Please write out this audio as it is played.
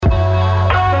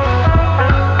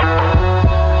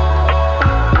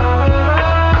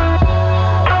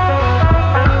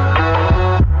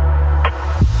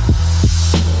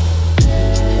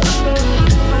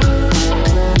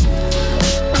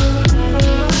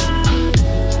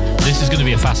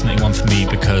fascinating one for me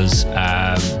because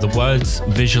the words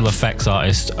visual effects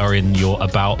artist are in your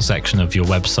about section of your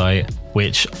website,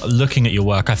 which, looking at your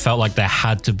work, I felt like there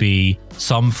had to be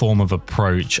some form of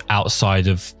approach outside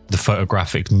of the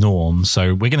photographic norm.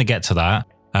 So we're going to get to that.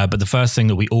 But the first thing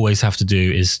that we always have to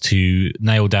do is to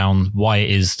nail down why it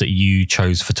is that you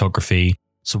chose photography.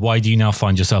 So why do you now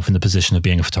find yourself in the position of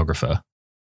being a photographer?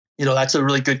 That's a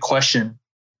really good question.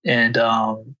 And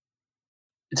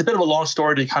it's a bit of a long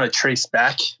story to kind of trace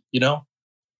back,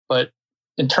 but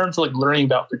in terms of like learning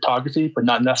about photography, but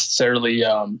not necessarily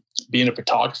being a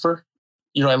photographer,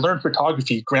 I learned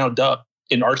photography ground up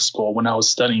in art school when I was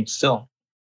studying film.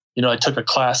 I took a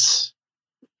class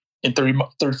in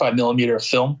 35 millimeter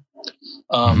film,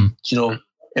 and the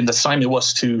assignment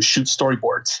was to shoot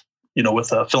storyboards,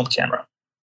 with a film camera.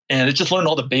 And it just learned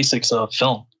all the basics of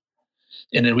film.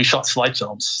 And then we shot slide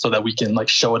films so that we can like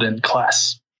show it in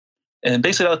class. And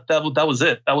basically that was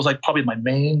it. That was like probably my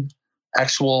main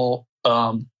actual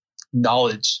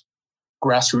knowledge,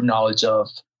 grassroots knowledge of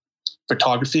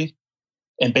photography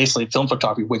and basically film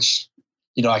photography, which,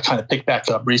 I kind of picked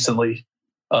back up recently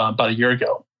about a year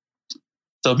ago.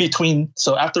 So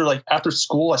after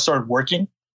school, I started working,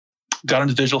 got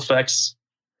into visual effects.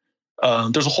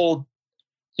 There's a whole,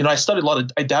 I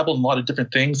dabbled in a lot of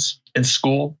different things in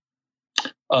school.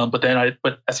 But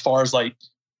as far as like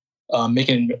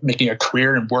making a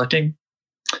career and working,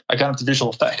 I got into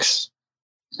visual effects.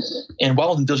 And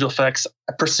while in visual effects,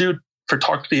 I pursued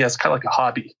photography as kind of like a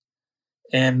hobby.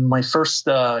 And my first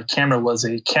camera was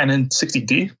a Canon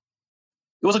 60D.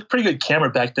 It was a pretty good camera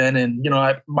back then. And,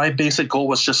 my basic goal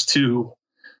was just to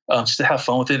have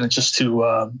fun with it and just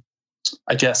to,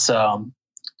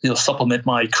 supplement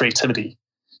my creativity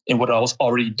in what I was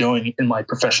already doing in my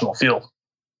professional field.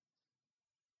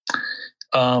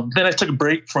 Then I took a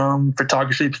break from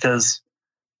photography because,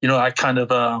 I kind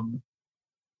of,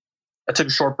 I took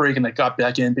a short break and I got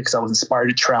back in because I was inspired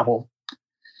to travel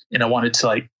and I wanted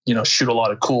to shoot a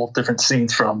lot of cool different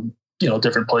scenes from,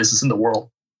 different places in the world.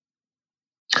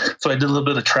 So I did a little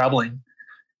bit of traveling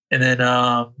and then,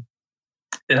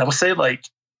 and I would say like,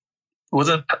 it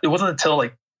wasn't until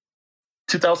like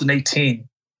 2018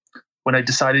 when I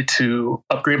decided to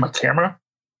upgrade my camera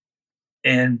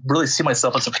and really see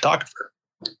myself as a photographer.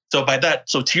 So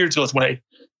 2 years ago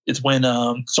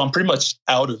so I'm pretty much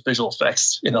out of visual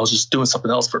effects and I was just doing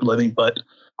something else for a living, but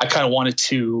I kind of wanted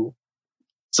to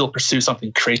still pursue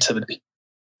something creativity.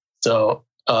 So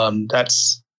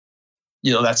that's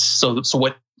in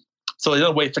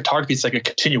a way, photography is like a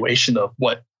continuation of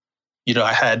what,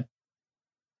 I had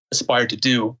aspired to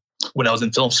do when I was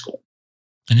in film school.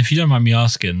 And if you don't mind me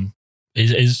asking,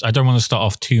 I don't want to start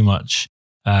off too much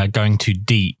going too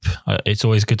deep. It's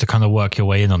always good to kind of work your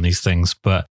way in on these things.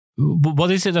 But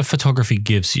what is it that photography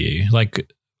gives you?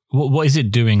 Like, what is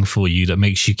it doing for you that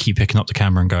makes you keep picking up the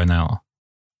camera and going out?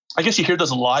 I guess you hear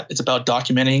this a lot. It's about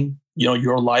documenting,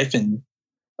 your life and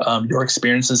your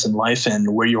experiences in life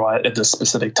and where you are at this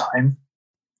specific time.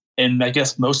 And I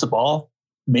guess most of all,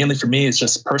 mainly for me, it's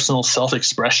just personal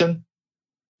self-expression.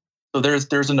 So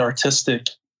there's an artistic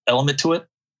element to it.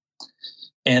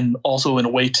 And also in a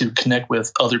way to connect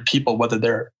with other people, whether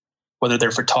they're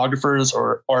photographers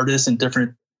or artists in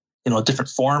different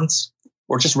forms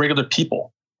or just regular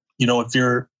people.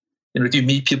 If you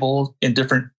meet people in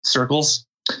different circles,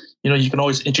 you can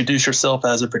always introduce yourself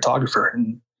as a photographer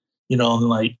and,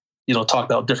 talk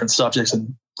about different subjects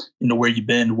and, where you've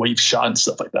been, where you've shot and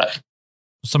stuff like that.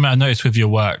 Something I noticed with your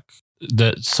work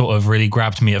that sort of really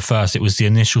grabbed me at first, it was the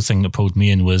initial thing that pulled me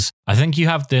in was, I think you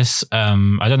have this, I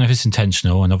don't know if it's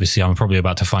intentional, and obviously I'm probably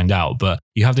about to find out, but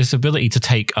you have this ability to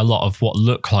take a lot of what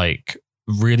look like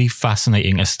really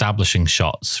fascinating establishing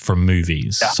shots from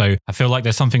movies. Yeah. So I feel like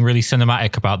there's something really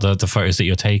cinematic about the photos that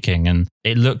you're taking. And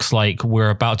it looks like we're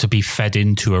about to be fed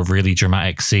into a really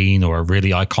dramatic scene or a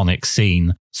really iconic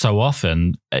scene. So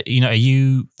often, are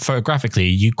you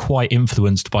quite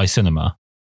influenced by cinema?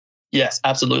 Yes,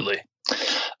 absolutely.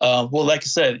 Well, like I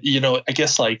said, I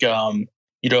guess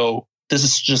this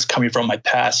is just coming from my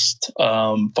past,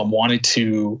 from wanting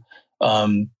to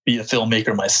be a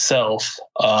filmmaker myself,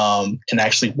 and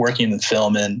actually working in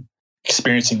film and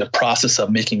experiencing the process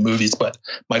of making movies. But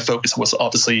my focus was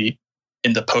obviously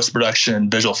in the post-production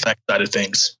visual effect side of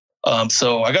things.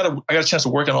 So I got a chance to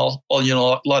work on all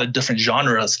a lot of different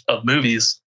genres of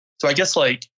movies. So I guess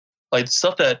like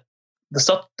the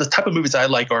type of movies I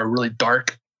like are really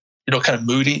dark, kind of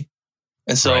moody.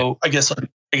 And so right. I guess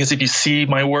if you see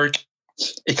my work,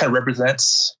 it kind of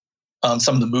represents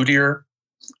some of the moodier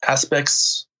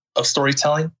aspects of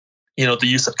storytelling, the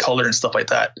use of color and stuff like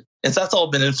that. And so that's all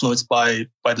been influenced by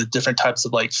the different types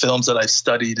of like films that I've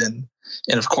studied and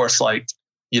And of course, like,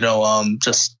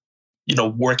 just,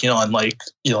 working on like,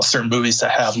 certain movies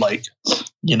that have like,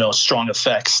 strong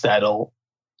effects that'll,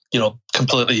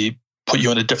 completely put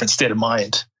you in a different state of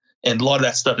mind. And a lot of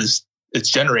that stuff it's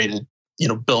generated,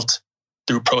 built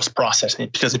through post processing,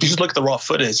 because if you just look at the raw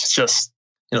footage, it's just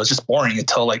boring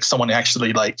until like someone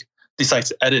actually like decides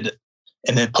to edit it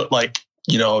and then put like,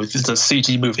 if it's a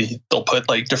CG movie, they'll put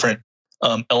like different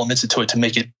elements into it to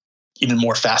make it even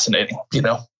more fascinating,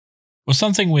 Well,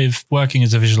 something with working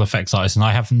as a visual effects artist, and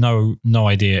I have no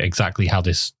idea exactly how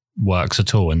this works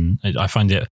at all, and I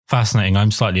find it fascinating.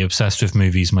 I'm slightly obsessed with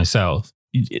movies myself.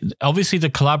 Obviously, the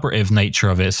collaborative nature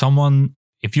of it,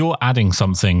 if you're adding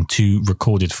something to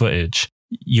recorded footage,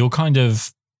 you're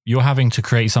having to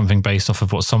create something based off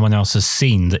of what someone else has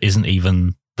seen that isn't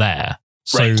even there.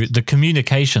 So right. The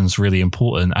communication's really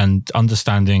important, and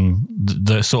understanding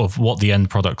the sort of what the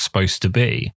end product's supposed to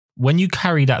be. When you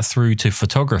carry that through to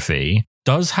photography,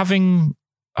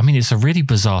 it's a really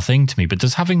bizarre thing to me, but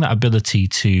does having that ability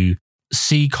to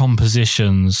see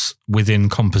compositions within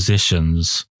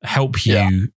compositions help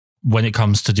you when it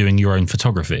comes to doing your own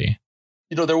photography?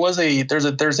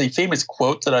 There's a famous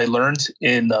quote that I learned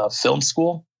in film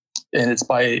school, and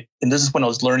this is when I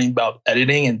was learning about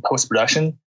editing and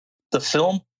post-production. The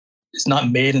film is not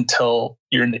made until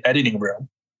you're in the editing room.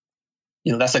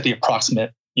 That's like the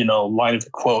approximate, line of the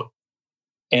quote.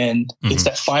 And it's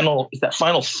that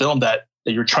final film that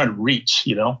you're trying to reach,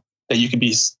 that you can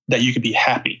be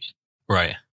happy.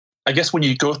 Right. I guess when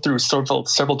you go through several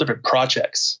different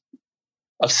projects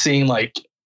of seeing like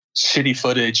shitty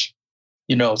footage,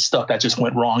 stuff that just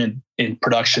went wrong in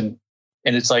production,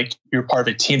 and it's like you're part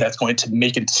of a team that's going to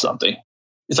make it into something.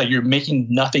 It's like you're making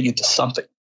nothing into something,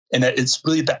 and that it's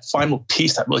really that final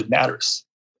piece that really matters.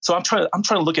 So I'm trying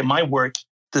to look at my work,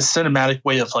 the cinematic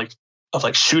way of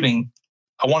shooting.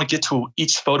 I want to get to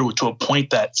each photo to a point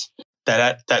that's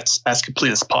as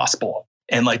complete as possible,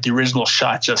 and like the original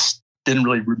shot just didn't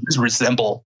really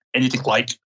resemble anything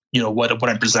like what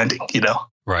I'm presenting.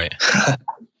 Right.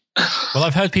 Well,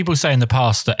 I've heard people say in the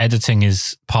past that editing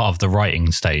is part of the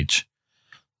writing stage.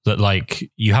 That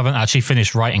like you haven't actually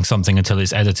finished writing something until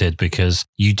it's edited, because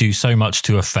you do so much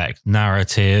to affect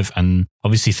narrative, and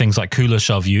obviously things like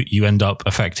Kuleshov, you end up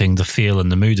affecting the feel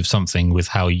and the mood of something with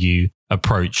how you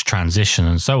approach transition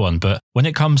and so on. But when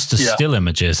it comes to still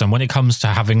images, and when it comes to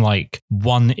having like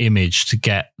one image to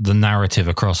get the narrative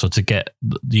across, or to get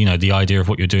the idea of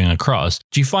what you're doing across,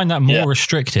 do you find that more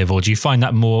restrictive, or do you find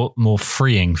that more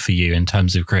freeing for you in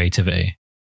terms of creativity?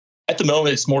 At the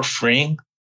moment, it's more freeing.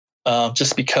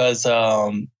 Just because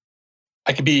I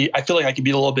feel like I could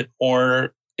be a little bit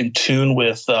more in tune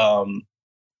with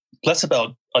less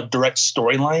about a direct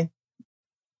storyline,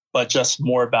 but just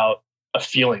more about a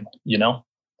feeling,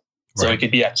 So Right. it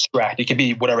could be abstract, it could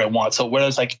be whatever I want. So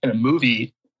whereas like in a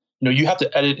movie, you have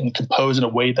to edit and compose in a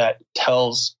way that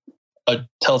tells a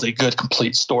good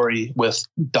complete story with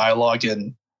dialogue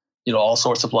and all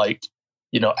sorts of like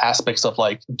aspects of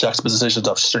like juxtapositions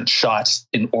of certain shots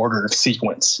in order of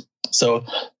sequence. So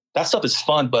that stuff is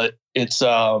fun, but it's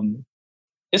fun.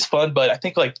 But I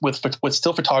think like with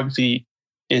still photography,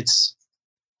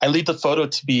 I leave the photo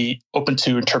to be open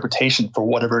to interpretation for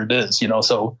whatever it is,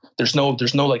 so there's no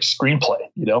like screenplay,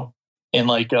 and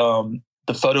like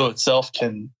the photo itself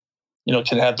can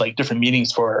have like different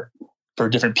meanings for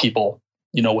different people,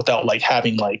 without like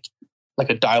having like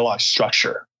a dialogue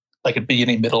structure, like a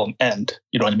beginning, middle, and end.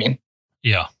 You know what I mean?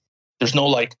 Yeah. There's no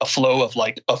like a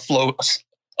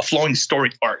flowing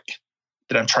story arc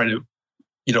that I'm trying to,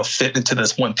 fit into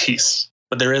this one piece.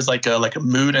 But there is like a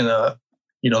mood and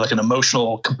like an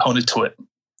emotional component to it,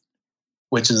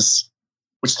 which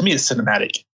to me is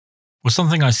cinematic. Well,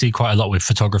 something I see quite a lot with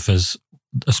photographers,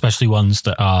 especially ones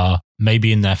that are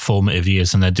maybe in their formative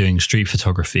years and they're doing street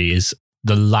photography, is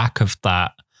the lack of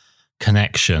that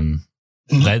connection.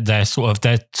 Mm-hmm. They're sort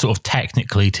of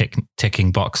technically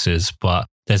ticking boxes, but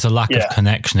there's a lack of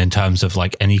connection in terms of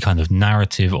like any kind of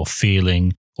narrative or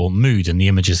feeling or mood in the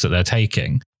images that they're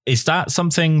taking. Is that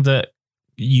something that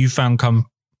you found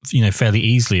fairly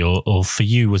easily, or for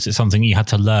you, was it something you had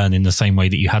to learn in the same way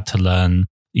that you had to learn,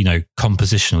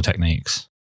 compositional techniques?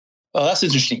 Oh, that's an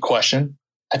interesting question.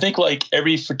 I think like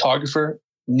every photographer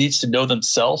needs to know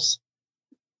themselves.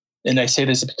 And I say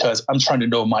this because I'm trying to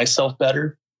know myself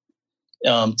better,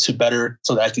 so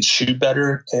that I can shoot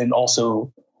better, and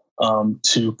also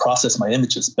to process my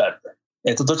images better.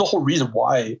 And so there's a whole reason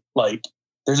why, like,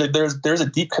 there's a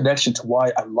deep connection to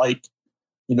why I like,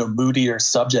 moodier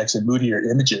subjects and moodier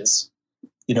images.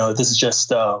 This is just,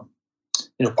 part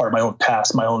of my own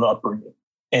past, my own upbringing,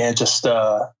 and just,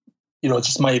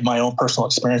 just my own personal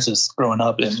experiences growing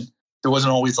up in there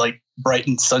wasn't always like bright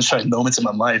and sunshine moments in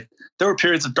my life. There were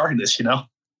periods of darkness,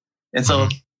 and so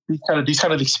these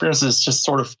kind of experiences just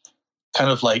sort of kind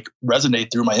of like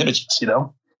resonate through my images,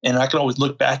 and I can always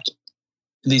look back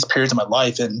in these periods of my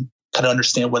life and kind of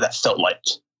understand what that felt like,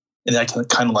 and I can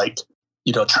kind of like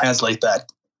translate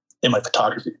that in my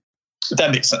photography, if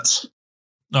that makes sense.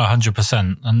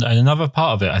 100%. And another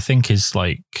part of it, I think, is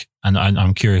like, and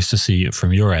I'm curious to see it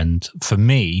from your end. For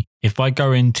me, if I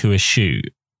go into a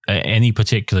shoot, any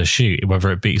particular shoot, whether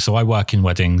it be, so I work in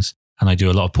weddings and I do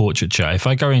a lot of portraiture. If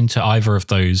I go into either of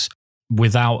those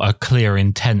without a clear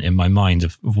intent in my mind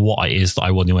of what it is that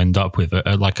I want to end up with,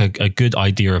 like a good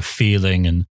idea of feeling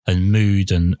and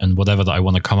mood and whatever that I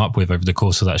want to come up with over the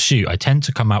course of that shoot, I tend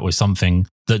to come out with something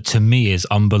that to me is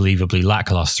unbelievably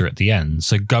lackluster at the end.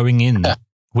 So going in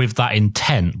with that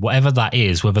intent, whatever that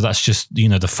is, whether that's just,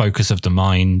 the focus of the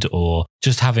mind or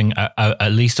just having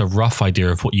at least a rough idea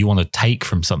of what you want to take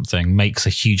from something makes a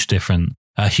huge difference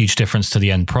to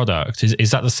the end product.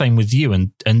 Is that the same with you?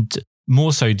 And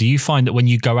more so, do you find that when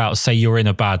you go out, say you're in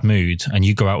a bad mood and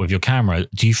you go out with your camera,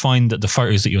 do you find that the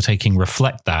photos that you're taking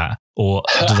reflect that, or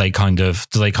do they kind of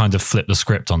flip the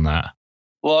script on that?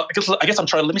 Well, I guess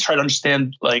let me try to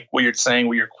understand like what you're saying,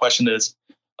 what your question is.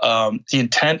 The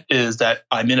intent is that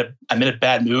I'm in a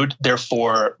bad mood,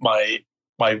 therefore my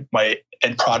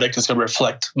end product is going to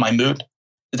reflect my mood.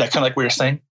 Is that kind of like what you're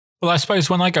saying? Well, I suppose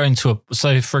when I go into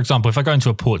so for example, if I go into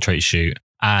a portrait shoot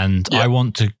and I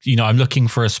want to, I'm looking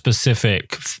for a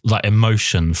specific like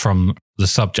emotion from the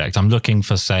subject. I'm looking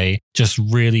for, say, just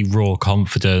really raw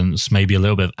confidence, maybe a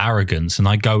little bit of arrogance. And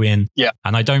I go in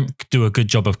and I don't do a good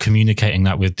job of communicating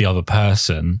that with the other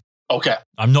person. Okay.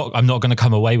 I'm not going to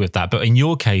come away with that. But in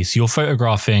your case, you're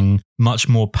photographing much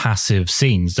more passive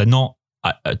scenes. They're not,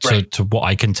 to what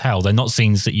I can tell, they're not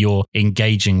scenes that you're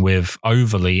engaging with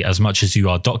overly as much as you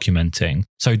are documenting.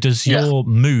 So does your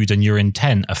mood and your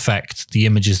intent affect the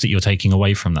images that you're taking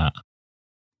away from that?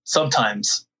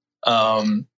 Sometimes.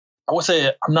 I would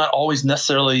say I'm not always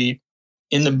necessarily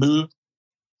in the mood.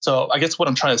 So I guess what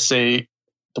I'm trying to say,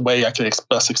 the way I can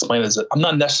best explain it is that I'm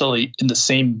not necessarily in the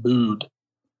same mood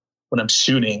when I'm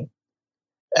shooting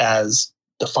as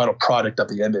the final product of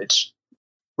the image.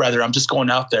 Rather, I'm just going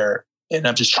out there and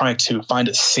I'm just trying to find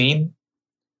a scene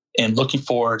and looking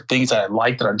for things that I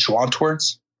like, that I'm drawn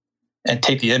towards, and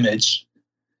take the image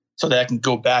so that I can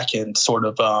go back and sort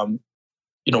of,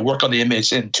 work on the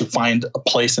image and to find a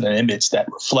place in an image that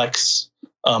reflects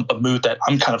a mood that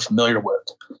I'm kind of familiar with.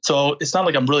 So it's not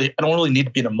like I don't really need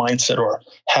to be in a mindset or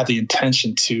have the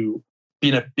intention to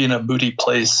be in a moody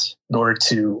place in order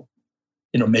to,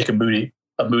 make a moody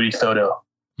photo.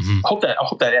 Mm-hmm. I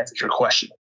hope that answers your question.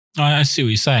 I see what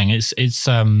you're saying. It's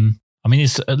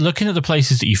looking at the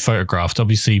places that you photographed.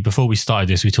 Obviously, before we started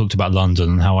this, we talked about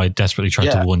London and how I desperately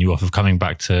tried to warn you off of coming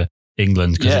back to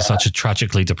England because it's such a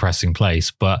tragically depressing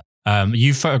place. But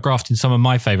you photographed in some of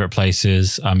my favorite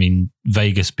places. I mean,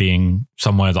 Vegas being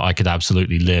somewhere that I could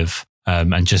absolutely live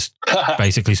and just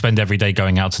basically spend every day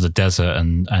going out to the desert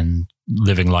and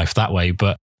living life that way.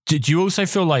 But did you also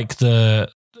feel like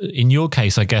in your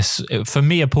case, I guess, for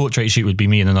me, a portrait shoot would be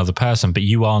me and another person, but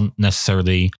you aren't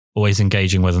necessarily always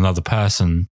engaging with another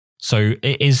person. So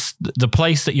is the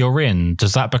place that you're in,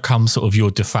 does that become sort of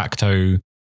your de facto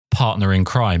partner in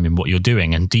crime in what you're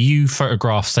doing? And do you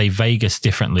photograph, say, Vegas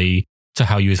differently to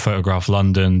how you would photograph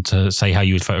London, to say how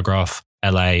you would photograph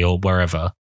LA or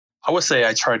wherever? I would say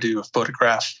I try to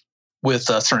photograph with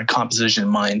a certain composition in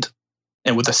mind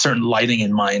and with a certain lighting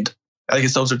in mind. I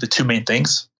guess those are the two main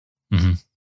things. Mm-hmm.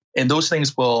 And those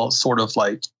things will sort of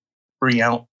like bring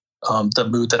out the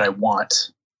mood that I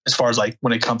want as far as like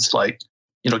when it comes to like,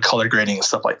 color grading and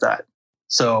stuff like that.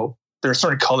 So there are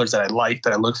certain colors that I like,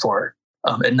 that I look for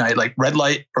at night, like red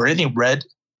light or any red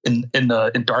in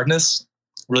darkness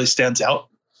really stands out.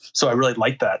 So I really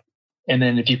like that. And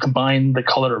then if you combine the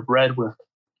color of red with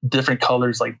different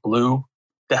colors like blue,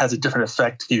 that has a different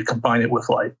effect if you combine it with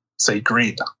like, say,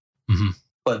 green. Mm-hmm.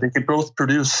 But they can both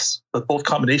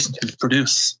combinations can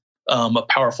produce a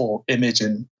powerful image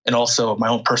and also my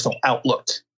own personal outlook.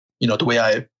 The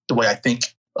way I think,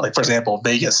 like for example,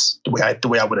 Vegas, the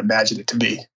way I would imagine it to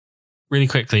be. Really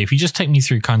quickly, if you just take me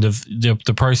through kind of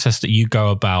the process that you go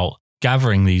about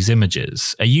gathering these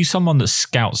images, are you someone that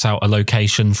scouts out a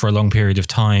location for a long period of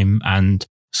time and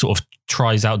sort of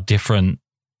tries out different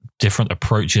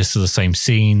approaches to the same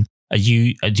scene? Do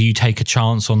you take a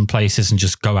chance on places and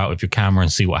just go out with your camera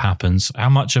and see what happens? How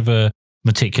much of a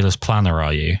meticulous planner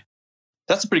are you?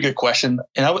 That's a pretty good question.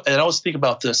 And I was thinking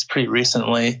about this pretty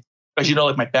recently. As you know,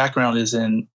 like my background is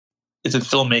in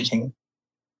filmmaking.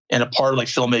 And a part of like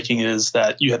filmmaking is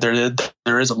that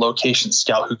there is a location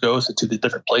scout who goes into the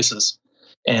different places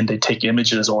and they take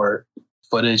images or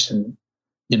footage and,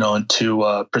 and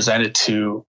to present it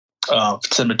to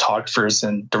cinematographers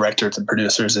and directors and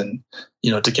producers and,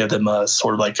 to give them a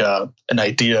sort of like an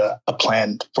idea, a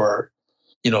plan for,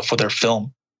 for their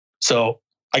film. So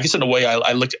I guess in a way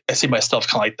I see myself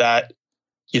kind of like that.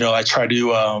 I try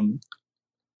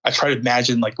to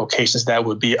imagine like locations that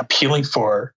would be appealing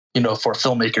for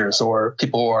filmmakers or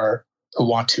people who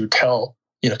want to tell,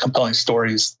 compelling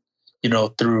stories,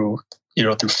 through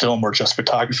film or just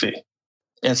photography.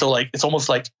 And so like, it's almost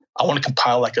like I want to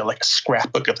compile like a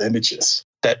scrapbook of images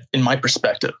that, in my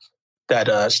perspective,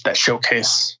 that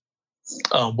showcase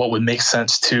what would make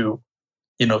sense to,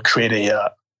 create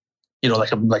a,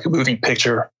 like a moving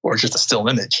picture or just a still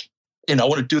image. I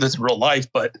want to do this in real life,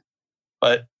 but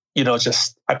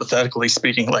just hypothetically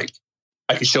speaking, like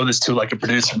I could show this to like a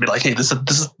producer and be like, hey, this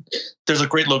is there's a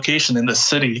great location in this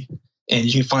city, and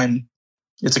you can find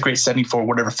it's a great setting for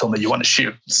whatever film that you want to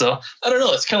shoot. So I don't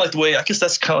know. It's kind of like the way, I guess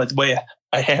that's kind of like the way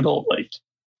I handle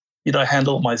I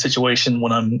handle my situation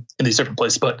when I'm in these different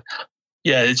places. But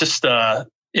yeah, it's just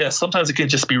sometimes it could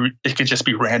just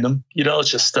be random. It's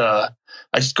just I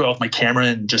just go off my camera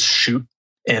and just shoot,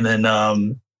 and then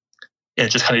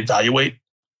just kind of evaluate,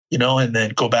 and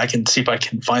then go back and see if I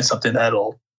can find something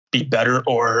that'll be better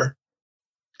or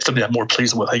something I'm more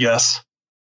pleased with, I guess.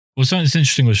 Well, something that's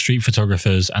interesting with street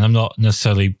photographers, and I'm not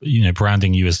necessarily,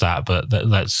 branding you as that, but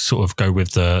let's sort of go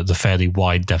with the fairly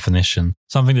wide definition.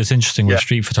 Something that's interesting with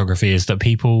street photography is that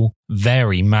people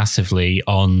vary massively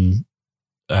on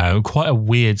quite a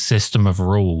weird system of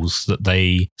rules that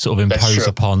they sort of impose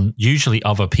upon usually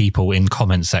other people in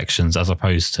comment sections as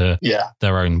opposed to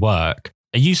their own work.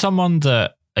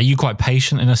 Are you quite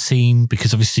patient in a scene?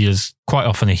 Because obviously there's quite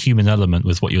often a human element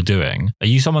with what you're doing. Are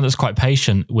you someone that's quite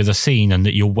patient with a scene and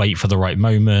that you'll wait for the right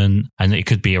moment, and it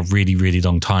could be a really, really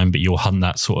long time, but you'll hunt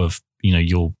that sort of,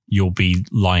 you'll be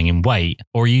lying in wait?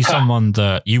 Or are you someone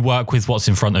that you work with what's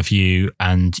in front of you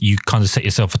and you kind of set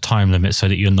yourself a time limit so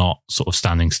that you're not sort of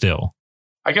standing still?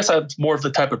 I guess I'm more of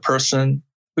the type of person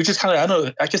who just kind of, I don't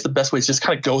know, I guess the best way is just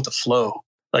kind of go with the flow.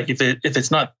 Like if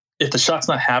the shot's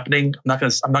not happening, I'm not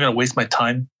gonna waste my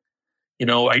time.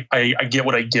 I get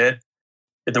what I get.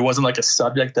 If there wasn't like a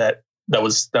subject that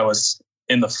was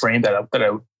in the frame that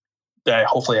I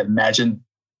hopefully had imagined,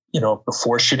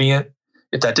 before shooting it,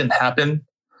 if that didn't happen,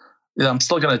 I'm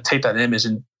still gonna take that image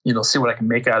and see what I can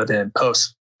make out of it in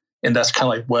post. And that's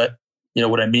kind of like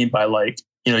what I mean by like,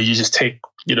 you just take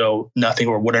nothing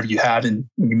or whatever you have and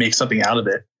you make something out of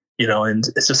it. And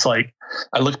it's just like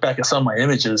I look back at some of my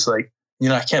images, like.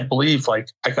 I can't believe like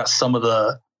I got so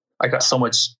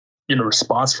much,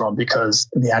 response from, because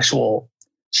in the actual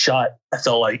shot, I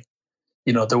felt like,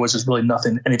 there was just really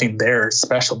anything there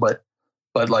special, but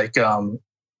I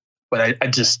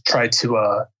just tried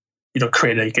to,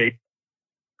 create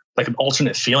like an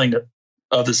alternate feeling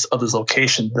of this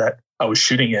location that I was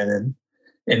shooting in,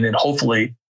 and then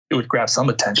hopefully it would grab some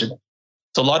attention.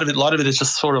 So a lot of it is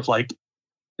just sort of like,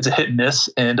 it's a hit and miss.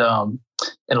 And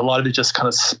a lot of it just kind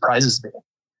of surprises me.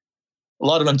 A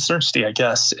lot of uncertainty, I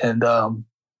guess. And,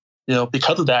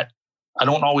 because of that, I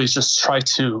don't always just try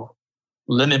to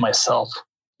limit myself,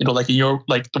 like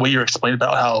the way you're explaining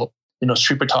about how,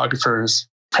 street photographers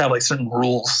have like certain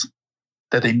rules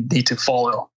that they need to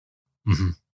follow. Mm-hmm.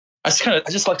 I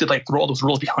just like to like throw all those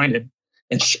rules behind it.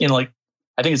 And,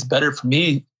 I think it's better for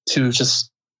me to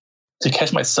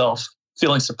catch myself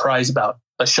feeling surprised about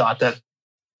a shot that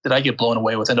I get blown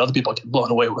away with and other people get blown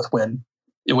away with when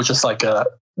it was just like a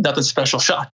nothing special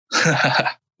shot.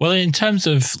 Well, in terms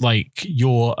of like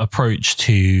your approach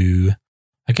to,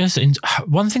 I guess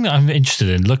one thing that I'm interested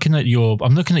in, I'm looking at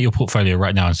your portfolio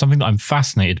right now, and something that I'm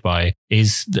fascinated by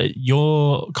is that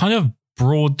your kind of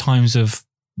broad times of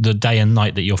the day and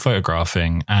night that you're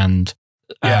photographing. And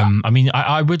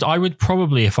I would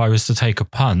probably, if I was to take a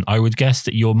punt, I would guess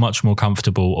that you're much more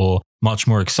comfortable or much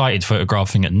more excited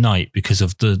photographing at night because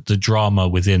of the drama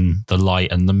within the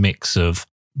light and the mix of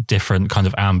different kind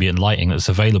of ambient lighting that's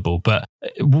available. But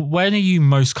when are you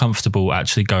most comfortable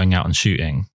actually going out and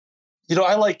shooting?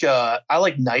 I like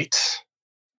night,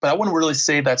 but I wouldn't really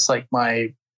say that's like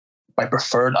my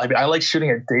preferred. I like shooting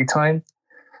at daytime.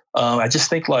 I just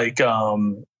think like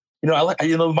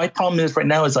my problem is right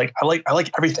now is like I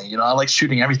like everything. I like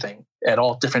shooting everything at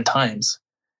all different times.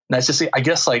 And that's just, I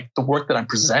guess, like the work that I'm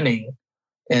presenting,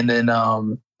 and then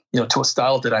to a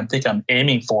style that I'm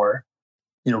aiming for,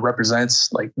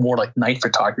 represents like more like night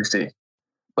photography.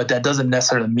 But that doesn't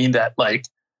necessarily mean that like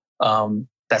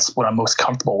that's what I'm most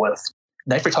comfortable with.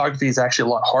 Night photography is actually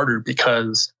a lot harder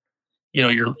because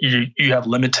you have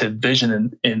limited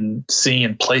vision in seeing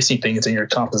and placing things in your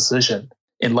composition.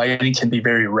 And lighting can be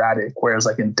very erratic, whereas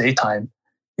like in daytime,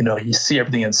 you see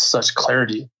everything in such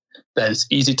clarity that it's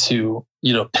easy to,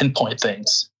 pinpoint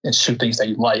things and shoot things that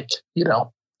you like,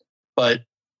 But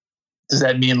does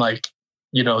that mean like,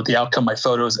 the outcome of my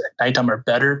photos at nighttime are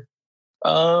better?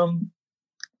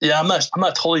 Yeah, I'm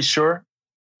not totally sure,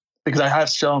 because I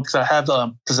have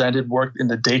presented work in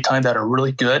the daytime that are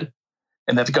really good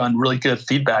and they've gotten really good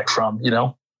feedback from,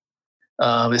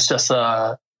 it's just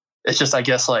I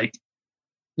guess like,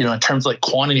 in terms of like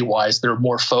quantity wise, there are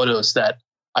more photos that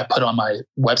I put on my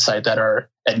website that are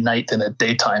at night than at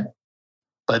daytime.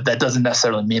 But that doesn't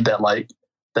necessarily mean that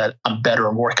I'm better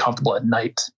or more comfortable at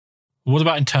night. What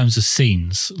about in terms of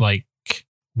scenes? Like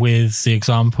with the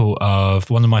example of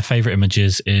one of my favorite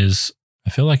images is, I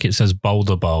feel like it says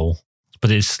Boulder Bowl, but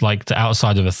it's like the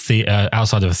outside of a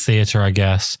theater, I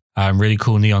guess. Really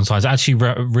cool neon signs. Actually,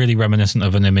 really reminiscent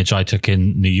of an image I took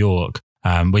in New York.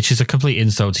 Which is a complete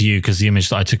insult to you because the image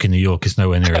that I took in New York is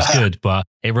nowhere near as good, but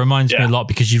it reminds me a lot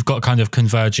because you've got kind of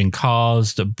converging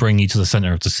cars that bring you to the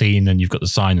center of the scene and you've got the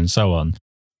sign and so on.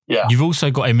 Yeah. You've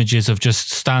also got images of just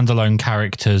standalone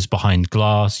characters behind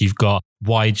glass. You've got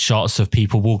wide shots of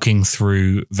people walking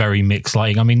through very mixed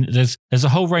lighting. I mean, there's a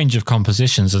whole range of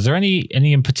compositions. Is there any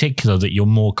in particular that you're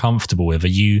more comfortable with? Are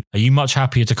you much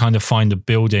happier to kind of find a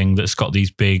building that's got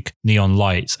these big neon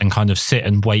lights and kind of sit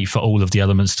and wait for all of the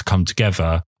elements to come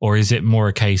together? Or is it more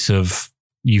a case of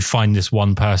you find this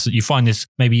one person, you find this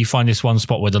one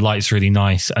spot where the light's really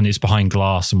nice and it's behind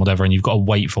glass and whatever, and you've got to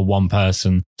wait for one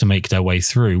person to make their way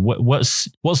through? What's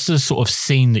the sort of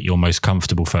scene that you're most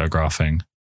comfortable photographing?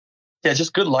 Yeah,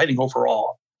 just good lighting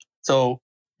overall. So,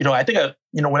 I think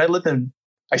when I lived I'm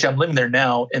living there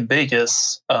now in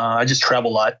Vegas. I just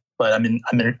travel a lot, but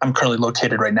I'm currently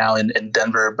located right now in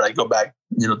Denver, but I go back,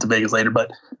 to Vegas later. But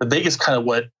the Vegas kind of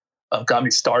what got me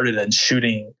started in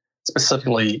shooting,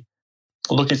 specifically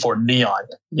looking for neon,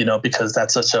 because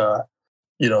that's such a,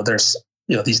 there's,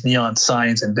 these neon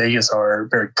signs in Vegas are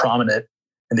very prominent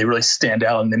and they really stand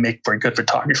out and they make very good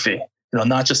photography.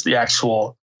 Not just the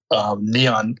actual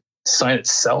neon sign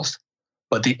itself,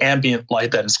 but the ambient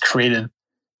light that is created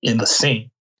in the scene.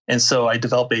 And so I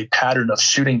developed a pattern of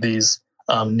shooting these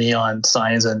neon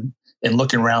signs and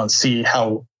looking around and see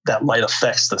how that light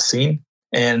affects the scene.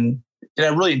 And I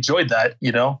really enjoyed that,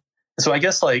 So I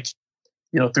guess like,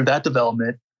 through that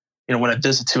development, when I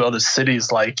visit to other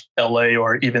cities like LA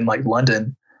or even like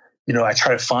London, I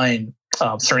try to find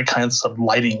certain kinds of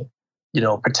lighting,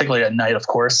 particularly at night, of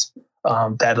course,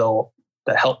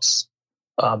 that helps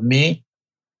me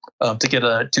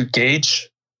to gauge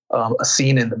a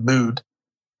scene in the mood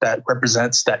that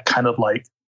represents that kind of like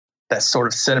that sort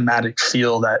of cinematic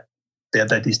feel that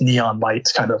these neon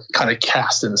lights kind of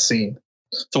cast in the scene.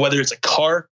 So whether it's a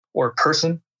car or a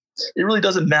person, it really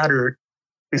doesn't matter,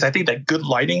 because I think that good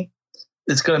lighting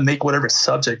is going to make whatever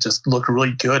subject just look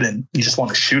really good and you just want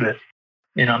to shoot it.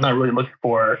 I'm not really looking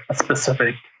for a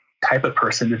specific type of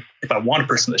person if I want a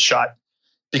person to shot,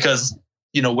 because,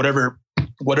 whatever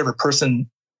person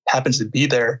happens to be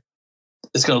there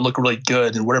is going to look really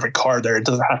good. And whatever car there, it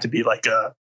doesn't have to be like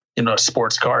a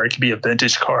sports car. It could be a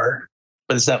vintage car,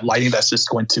 but it's that lighting that's just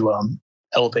going to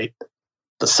elevate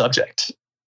the subject.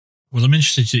 Well, I'm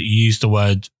interested that you used the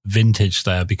word vintage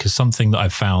there, because something that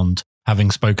I've found,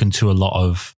 having spoken to a lot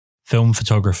of film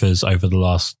photographers over the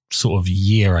last sort of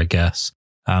year, I guess,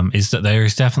 is that there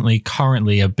is definitely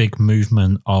currently a big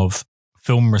movement of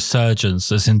film resurgence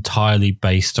that's entirely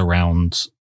based around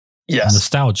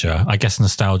nostalgia. I guess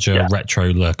nostalgia, retro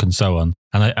look and so on.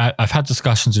 And I've had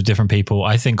discussions with different people.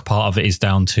 I think part of it is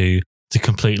down to the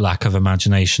complete lack of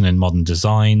imagination in modern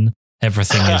design.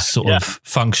 Everything is sort of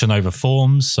function over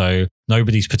forms. So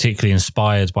nobody's particularly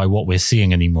inspired by what we're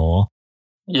seeing anymore.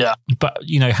 Yeah. But,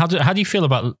 how do you feel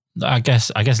about, I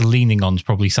guess leaning on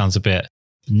probably sounds a bit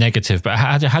negative, but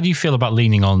how do you feel about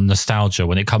leaning on nostalgia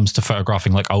when it comes to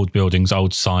photographing like old buildings,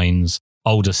 old signs,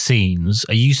 older scenes?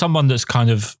 Are you someone that's kind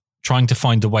of trying to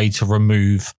find a way to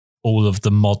remove all of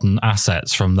the modern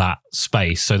assets from that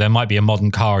space? So there might be a modern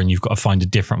car and you've got to find a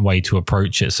different way to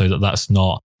approach it so that that's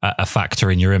not a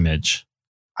factor in your image.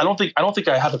 I don't think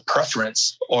I have a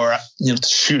preference or to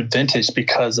shoot vintage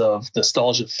because of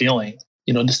nostalgia feeling.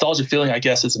 Nostalgia feeling, I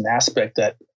guess, is an aspect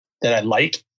that I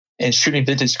like, and shooting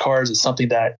vintage cars is something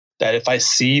that if I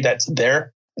see that's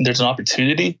there and there's an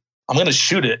opportunity, I'm going to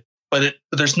shoot it. But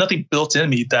there's nothing built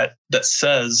in me that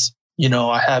says,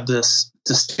 I have this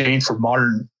disdain for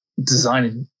modern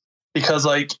designing, because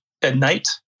like at night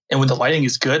and when the lighting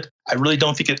is good, I really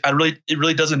don't think it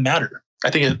really doesn't matter. I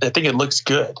think it looks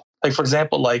good. Like, for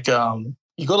example, like,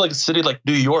 you go to like a city like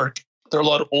New York, there are a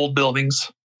lot of old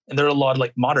buildings and there are a lot of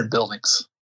like modern buildings.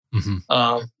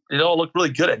 Mm-hmm. They all look really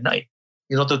good at night.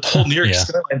 You know, the whole New York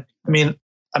skyline.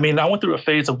 I mean, I went through a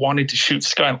phase of wanting to shoot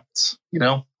skylines, you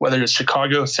know, whether it's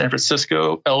Chicago, San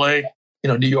Francisco, LA, you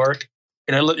know, New York.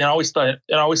 And I always thought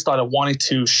I wanted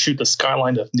to shoot the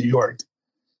skyline of New York.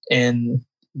 And,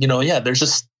 you know, I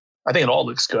think it all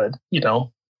looks good, you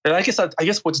know. And I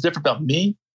guess what's different about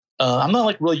me, I'm not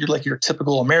like really your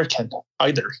typical American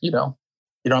either, you know.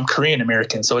 I'm Korean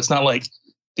American, so it's not like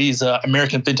these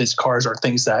American vintage cars are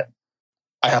things that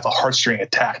I have a heartstring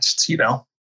attached, you know.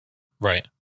 Right.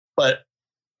 But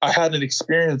I had an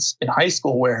experience in high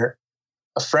school where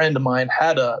a friend of mine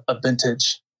had a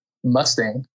vintage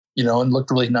Mustang, you know, and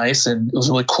looked really nice and it was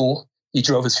really cool. He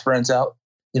drove his friends out,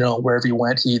 you know, wherever he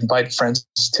went, he invited friends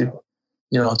to,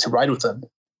 you know, to ride with him.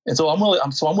 And so I'm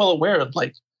well aware of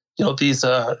like, you know, these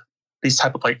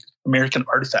type of like American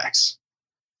artifacts.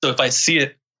 So if I see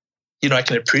it, you know, I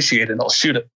can appreciate it and I'll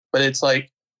shoot it. But it's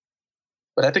like,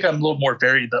 but I think I'm a little more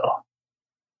varied though.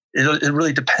 It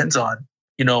really depends on,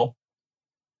 you know,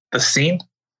 the scene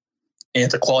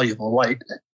and the quality of the light,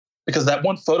 because that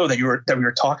one photo that we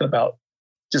were talking about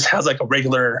just has like a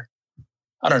regular,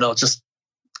 I don't know, just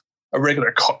a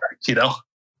regular car, you know?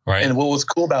 Right. And what was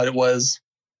cool about it was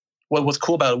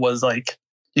like,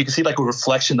 you can see like a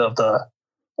reflection of the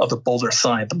Boulder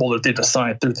sign, the Boulder Theater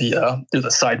sign through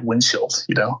the side windshield,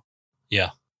 you know? Yeah.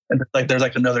 And like, there's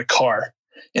like another car,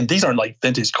 and these aren't like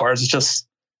vintage cars. It's just,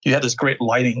 you have this great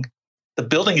lighting. The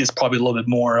building is probably a little bit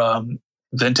more,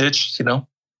 vintage, you know,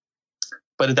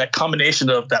 but that combination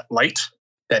of that light,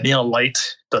 that neon light,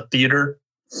 the theater,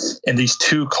 and these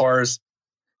two cars,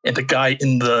 and the guy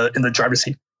in the driver's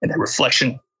seat, and the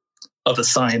reflection of the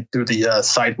sign through the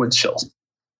side windshield,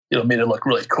 you know, made it look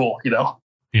really cool, you know.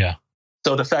 Yeah.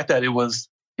 So the fact that it was,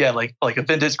 like a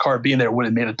vintage car being there would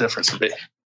have made a difference for me.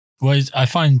 Well, I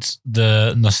find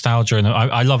the nostalgia, and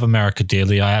I love America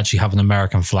dearly. I actually have an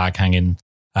American flag hanging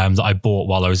that I bought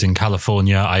while I was in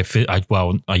California.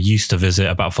 I used to visit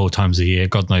about 4 times a year.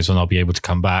 God knows when I'll be able to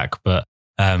come back. But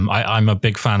I'm a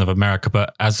big fan of America.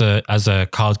 But as a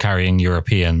card carrying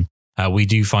European, we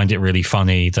do find it really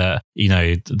funny that, you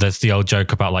know, there's the old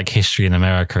joke about like history in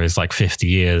America is like 50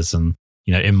 years. And,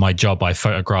 you know, in my job, I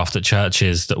photographed at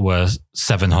churches that were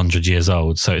 700 years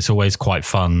old. So it's always quite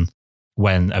fun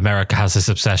when America has this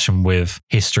obsession with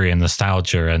history and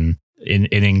nostalgia. And in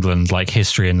England, like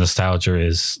history and nostalgia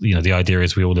is, you know, the idea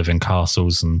is we all live in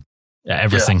castles and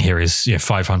everything here is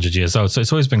 500 years old. So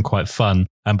it's always been quite fun.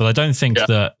 But I don't think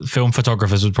that film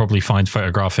photographers would probably find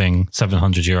photographing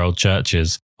 700-year-old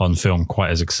churches on film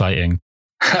quite as exciting.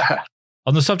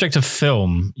 On the subject of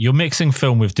film, you're mixing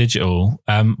film with digital.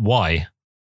 Why?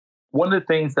 One of the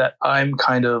things that I'm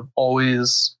kind of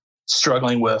always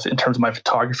struggling with in terms of my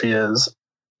photography is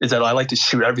that I like to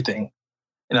shoot everything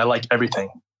and I like everything.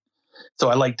 So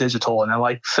I like digital and I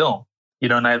like film, you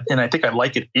know, and I think I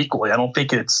like it equally. I don't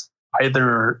think it's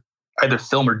either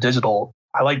film or digital.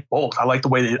 I like both. I like the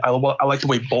way I like the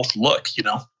way both look, you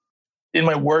know. In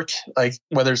my work, like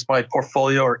whether it's my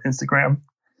portfolio or Instagram,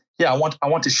 I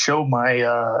want to show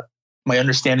my my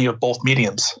understanding of both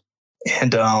mediums,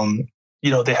 and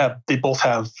you know, they both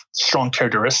have strong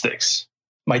characteristics.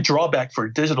 My drawback for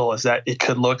digital is that it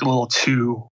could look a little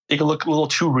too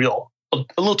real, a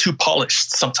little too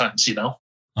polished sometimes, you know.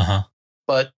 Uh-huh.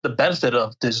 But the benefit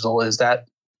of digital is that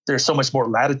there's so much more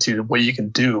latitude of what you can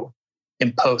do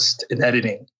in post, in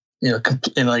editing, you know,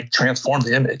 and like transform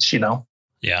the image, you know.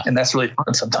 Yeah. And that's really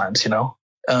fun sometimes, you know.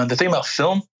 The thing about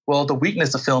film, well, the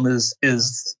weakness of film is,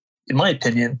 in my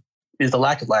opinion, is the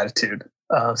lack of latitude.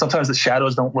 Sometimes the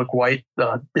shadows don't look right.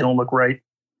 They don't look right.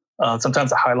 Sometimes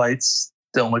the highlights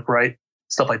don't look right.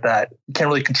 Stuff like that. You can't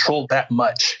really control that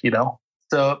much, you know.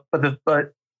 So,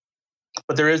 but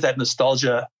there is that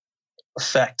nostalgia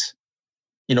effect,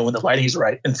 you know, when the lighting is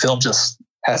right, and film just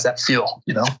has that feel,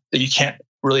 you know, that you can't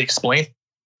really explain.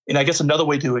 And I guess another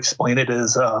way to explain it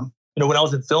is, you know, when I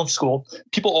was in film school,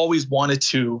 people always wanted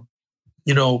to,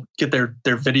 you know, get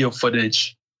their video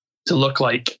footage to look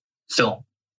like film.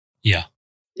 Yeah.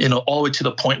 You know, all the way to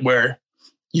the point where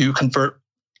you convert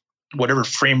whatever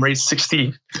frame rate,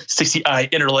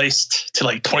 60i interlaced to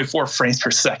like 24 frames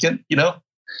per second, you know,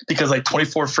 because like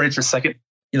 24 frames per second,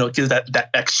 you know, gives that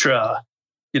extra,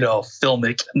 you know,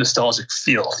 filmic nostalgic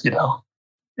feel, you know.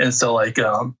 And so like,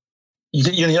 you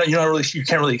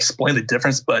can't really explain the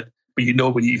difference, but you know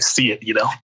when you see it, you know.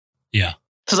 Yeah.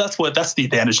 So that's the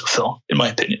advantage of film, in my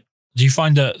opinion. Do you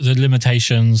find that the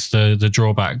limitations, the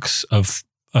drawbacks of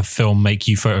film make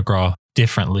you photograph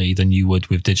differently than you would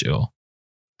with digital?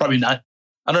 Probably not.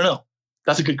 I don't know.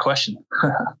 That's a good question.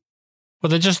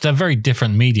 Well, they're very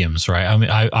different mediums, right? I mean,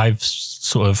 I've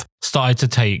sort of started to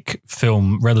take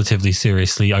film relatively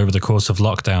seriously over the course of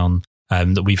lockdown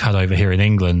that we've had over here in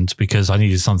England, because I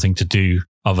needed something to do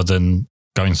other than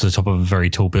going to the top of a very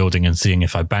tall building and seeing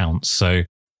if I bounce. So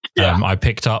I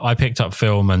picked up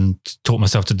film and taught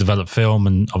myself to develop film.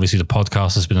 And obviously the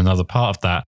podcast has been another part of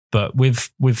that. But with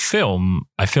film,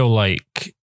 I feel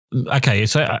like, okay,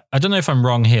 so I don't know if I'm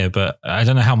wrong here, but I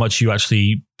don't know how much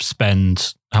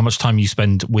time you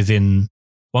spend within.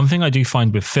 One thing I do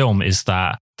find with film is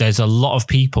that there's a lot of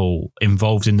people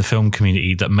involved in the film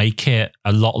community that make it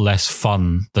a lot less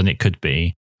fun than it could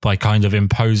be by kind of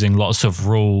imposing lots of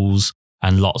rules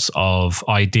and lots of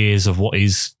ideas of what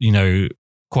is,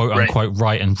 quote unquote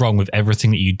right and wrong with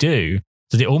everything that you do,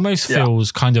 that it almost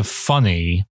feels kind of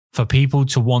funny for people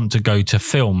to want to go to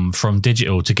film from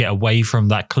digital to get away from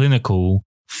that clinical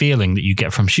feeling that you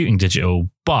get from shooting digital.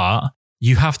 But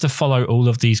you have to follow all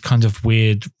of these kind of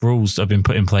weird rules that have been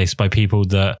put in place by people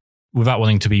that, without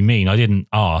wanting to be mean, I didn't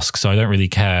ask, so I don't really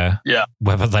care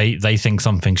whether they think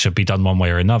something should be done one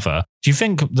way or another. Do you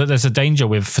think that there's a danger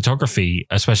with photography,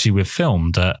 especially with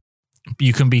film, that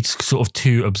you can be sort of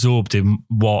too absorbed in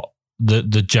what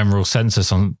the general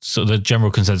consensus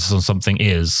on something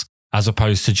is, as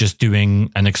opposed to just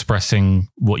doing and expressing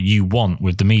what you want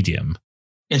with the medium?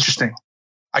 Interesting.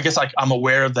 I guess I'm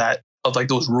aware of that, of like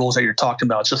those rules that you're talking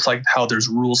about, just like how there's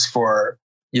rules for,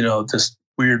 this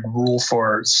weird rule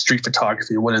for street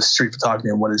photography, what is street photography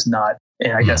and what is not.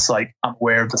 And I guess like I'm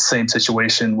aware of the same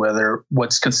situation, whether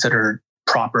what's considered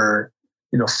proper,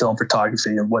 film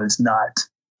photography and what is not.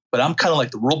 But I'm kind of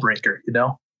like the rule breaker,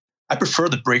 I prefer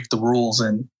to break the rules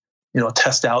and,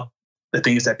 test out the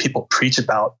things that people preach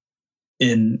about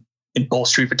in both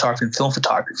street photography and film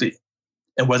photography,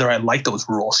 and whether I like those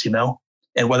rules,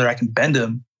 and whether I can bend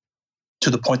them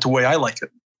to the point to where I like it.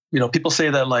 People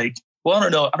say that like, well, I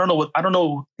don't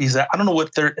know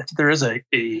if there is a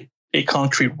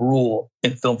concrete rule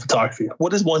in film photography.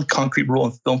 What is one concrete rule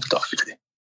in film photography?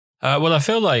 Well, I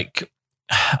feel like,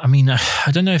 I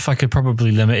don't know if I could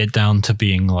probably limit it down to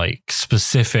being like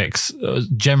specifics,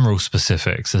 general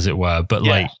specifics, as it were. But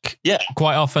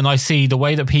quite often I see the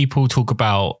way that people talk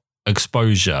about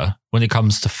exposure when it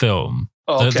comes to film.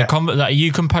 That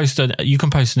you can post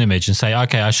an image and say,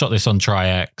 okay, I shot this on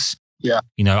Tri-X. Yeah.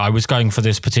 I was going for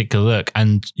this particular look,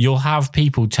 and you'll have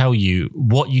people tell you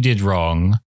what you did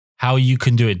wrong, how you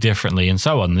can do it differently, and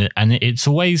so on. And it's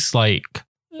always like,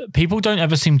 people don't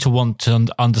ever seem to want to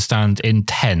understand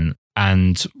intent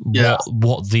and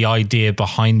what the idea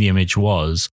behind the image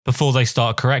was before they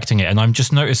start correcting it. And I'm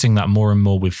just noticing that more and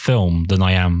more with film than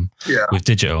I am with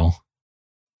digital.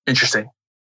 Interesting.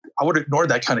 I would ignore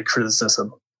that kind of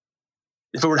criticism.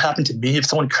 If it were to happen to me, if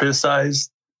someone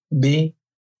criticized me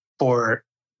for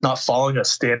not following a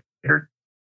standard,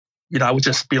 I would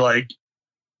just be like,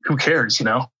 who cares, if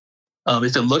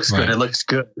it looks good, it looks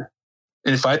good.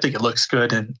 And if I think it looks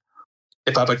good, and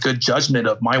if I have a good judgment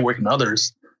of my work and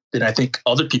others, then I think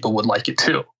other people would like it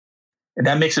too. And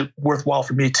that makes it worthwhile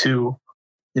for me to,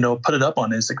 put it up on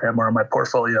Instagram or on my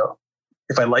portfolio.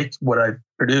 If I like what I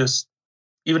produce,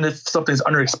 even if something's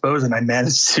underexposed and I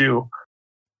manage to,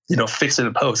 fix it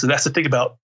in post. And that's the thing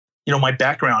about, my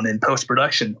background in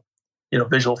post-production,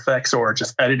 visual effects or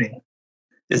just editing,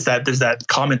 is that there's that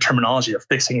common terminology of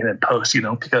fixing it in post,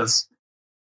 because,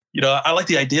 I like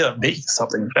the idea of making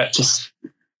something that's just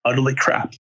utterly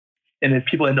crap. And if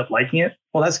people end up liking it,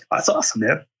 well, that's awesome,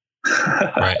 man.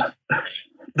 Right.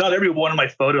 Not every one of my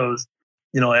photos,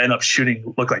 I end up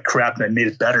shooting look like crap and I made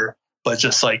it better, but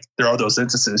just like there are those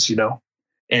instances,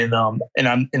 and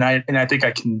I think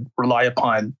I can rely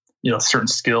upon, certain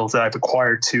skills that I've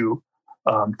acquired to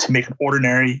make an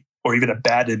ordinary or even a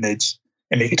bad image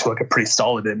and make it to like a pretty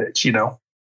solid image,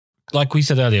 Like we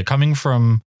said earlier, coming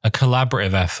from a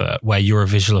collaborative effort where you're a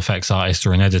visual effects artist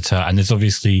or an editor, and there's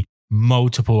obviously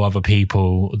multiple other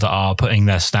people that are putting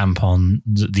their stamp on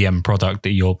the end product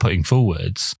that you're putting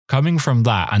forwards, coming from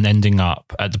that and ending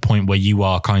up at the point where you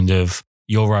are kind of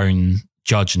your own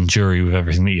judge and jury with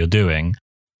everything that you're doing.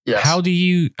 Yes. How do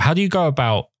you go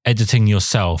about editing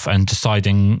yourself and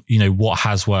deciding, what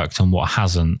has worked and what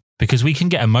hasn't? Because we can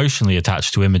get emotionally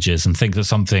attached to images and think that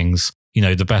something's,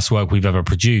 the best work we've ever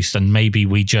produced. And maybe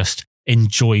we just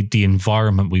enjoyed the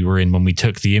environment we were in when we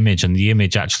took the image, and the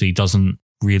image actually doesn't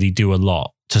really do a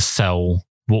lot to sell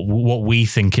what we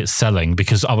think it's selling,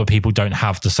 because other people don't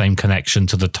have the same connection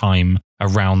to the time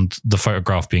around the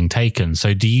photograph being taken.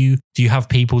 So do you have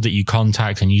people that you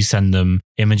contact and you send them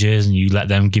images and you let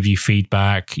them give you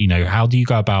feedback? How do you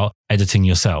go about editing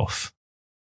yourself?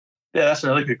 Yeah, that's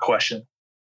another good question.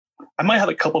 I might have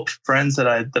a couple of friends that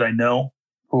I know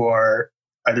who are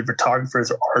either photographers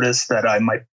or artists that I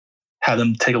might have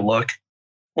them take a look,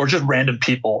 or just random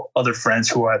people, other friends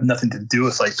who have nothing to do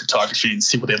with like photography, and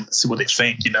see what they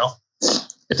think,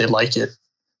 if they like it.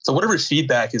 So whatever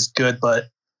feedback is good, but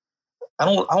I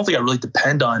don't think I really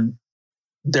depend on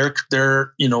their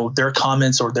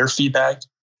comments or their feedback.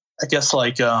 I guess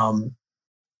I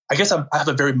have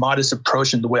a very modest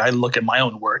approach in the way I look at my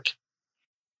own work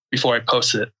before I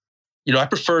post it. I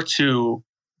prefer to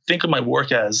think of my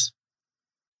work as,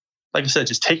 like I said,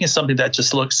 just taking something that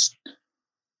just looks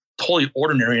totally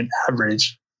ordinary and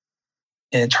average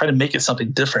and try to make it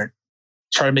something different,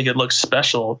 try to make it look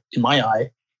special in my eye,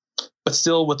 but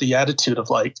still with the attitude of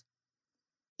like,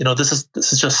 this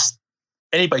is just,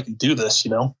 anybody can do this,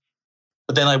 But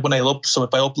then if I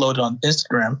upload it on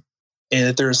Instagram and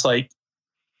if there's like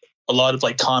a lot of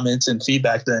like comments and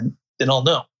feedback, then I'll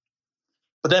know.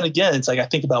 But then again, it's like I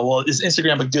think about, well, is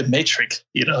Instagram a good metric?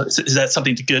 Is that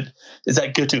something good? Is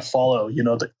that good to follow?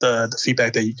 The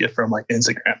feedback that you get from like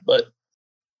Instagram. But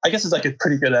I guess it's like a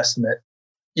pretty good estimate.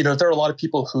 If there are a lot of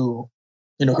people who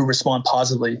respond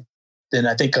positively, then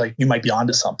I think like you might be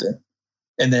onto something.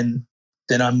 And then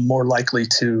I'm more likely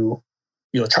to,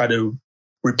 try to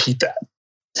repeat that.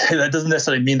 That doesn't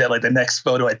necessarily mean that like the next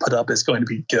photo I put up is going to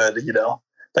be good.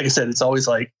 Like I said, it's always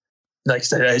like I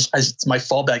said, my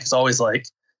fallback is always like,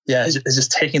 it's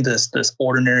just taking this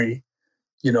ordinary,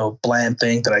 bland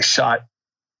thing that I shot,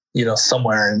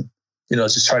 somewhere and,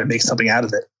 just try to make something out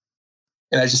of it.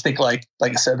 And I just think like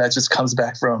I said, that just comes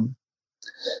back from,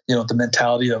 the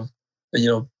mentality of,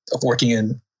 of working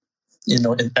in,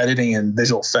 in editing and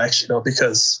visual effects,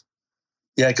 because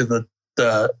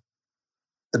the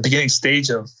beginning stage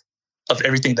of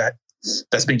everything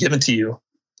that's been given to you,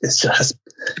 it's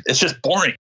just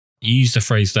boring. You used a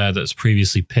phrase there that's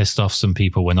previously pissed off some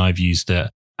people when I've used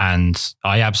it. And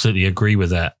I absolutely agree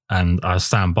with it. And I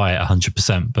stand by it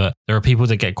 100%. But there are people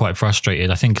that get quite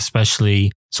frustrated. I think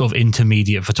especially sort of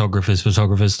intermediate photographers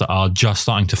that are just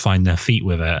starting to find their feet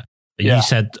with it. Yeah. You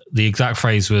said the exact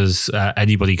phrase was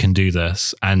anybody can do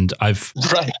this. And I've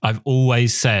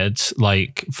always said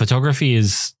like photography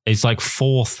is like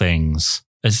four things.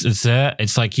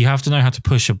 It's like you have to know how to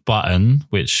push a button,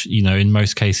 which, in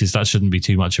most cases, that shouldn't be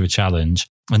too much of a challenge.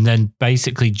 And then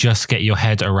basically just get your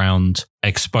head around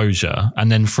exposure.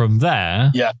 And then from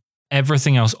there,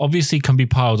 everything else obviously can be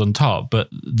piled on top. But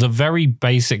the very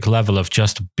basic level of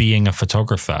just being a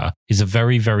photographer is a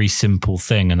very, very simple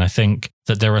thing. And I think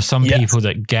that there are some people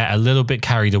that get a little bit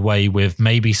carried away with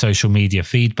maybe social media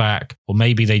feedback, or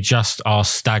maybe they just are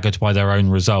staggered by their own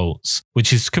results,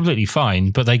 which is completely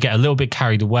fine, but they get a little bit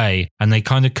carried away and they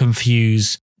kind of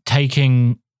confuse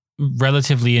taking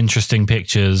relatively interesting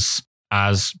pictures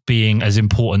as being as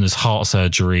important as heart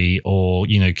surgery or,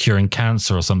 curing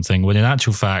cancer or something, when in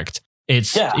actual fact,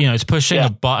 it's, it's pushing a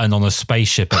button on a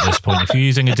spaceship at this point. If you're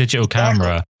using a digital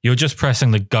camera, you're just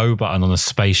pressing the go button on a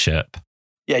spaceship.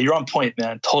 Yeah, you're on point,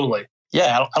 man. Totally.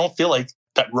 Yeah, I don't feel like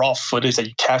that raw footage that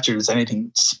you captured is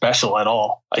anything special at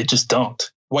all. I just don't.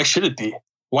 Why should it be?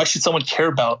 Why should someone care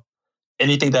about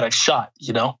anything that I shot?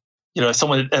 If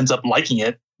someone ends up liking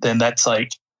it, then that's like,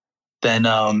 then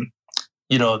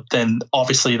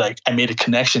obviously like I made a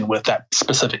connection with that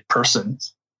specific person,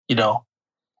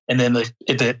 and then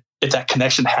if that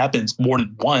connection happens more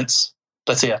than once,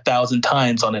 let's say 1,000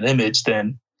 times on an image,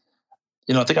 then,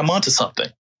 I think I'm onto something.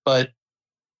 But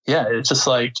yeah, it's just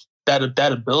like that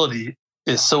ability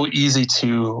is so easy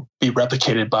to be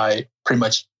replicated by pretty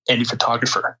much any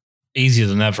photographer. Easier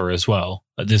than ever as well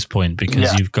at this point,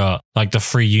 because you've got like the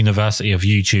free university of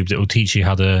YouTube that will teach you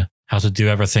how to do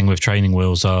everything with training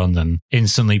wheels on, and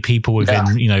instantly people within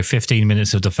 15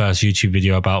 minutes of the first YouTube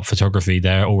video about photography,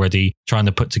 they're already trying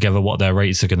to put together what their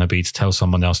rates are going to be to tell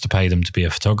someone else to pay them to be a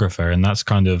photographer. And that's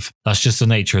just the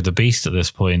nature of the beast at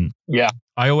this point. Yeah.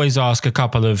 I always ask a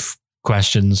couple of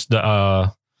questions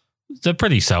they're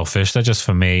pretty selfish. They're just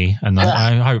for me. And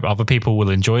I hope other people will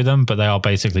enjoy them, but they are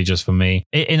basically just for me.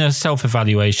 In a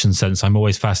self-evaluation sense, I'm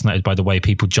always fascinated by the way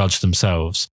people judge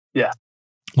themselves. Yeah.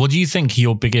 What do you think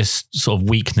your biggest sort of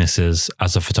weakness is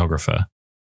as a photographer?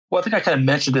 Well, I think I kind of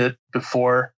mentioned it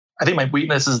before. I think my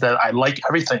weakness is that I like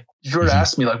everything. If you were to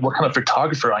ask me like what kind of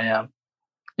photographer I am,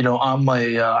 I'm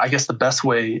I guess the best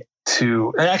way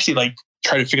to, and I actually like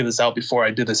try to figure this out before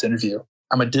I did this interview.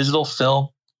 I'm a digital film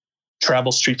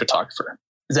travel street photographer.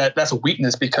 That's a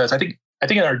weakness, because I think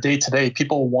in our day today,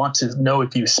 people want to know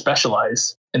if you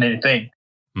specialize in anything.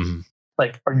 Mm-hmm.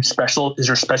 Like, are you special? Is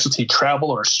your specialty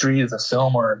travel or street? Is it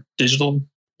film or digital?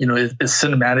 Is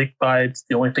cinematic vibes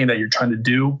the only thing that you're trying to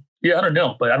do? Yeah, I don't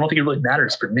know, but I don't think it really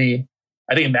matters for me.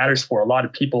 I think it matters for a lot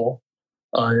of people.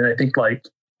 And I think like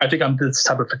I think I'm this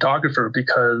type of photographer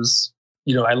because,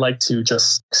 I like to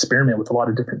just experiment with a lot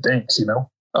of different things,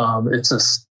 it's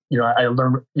just, I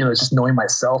learn, it's just knowing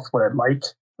myself, what I like,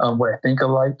 what I think I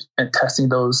like, and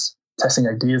testing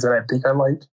ideas that I think I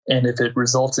like. And if it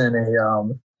results in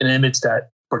an image that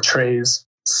portrays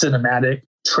cinematic,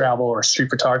 travel, or street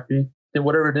photography, then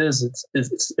whatever it is,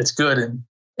 it's good.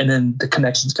 And then the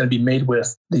connection is going to be made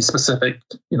with these specific,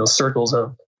 circles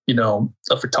of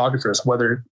photographers,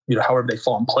 whether, however they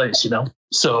fall in place,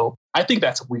 So I think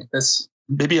that's a weakness.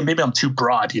 Maybe I'm too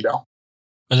broad,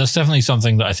 But that's definitely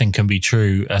something that I think can be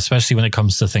true, especially when it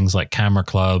comes to things like camera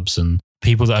clubs and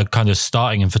people that are kind of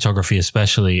starting in photography,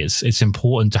 especially. It's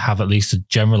important to have at least a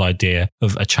general idea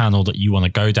of a channel that you want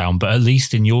to go down. But at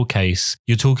least in your case,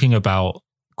 you're talking about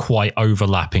quite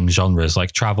overlapping genres,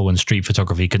 like travel and street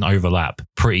photography can overlap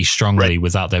pretty strongly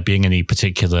without there being any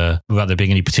particular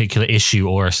issue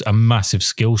or a massive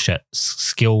skill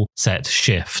set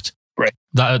shift. Right.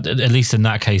 That, at least in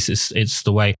that case, it's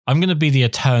the way. I'm going to be the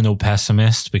eternal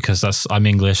pessimist because I'm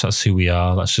English. That's who we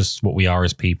are. That's just what we are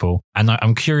as people. And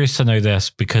I'm curious to know this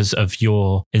because of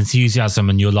your enthusiasm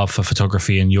and your love for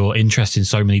photography and your interest in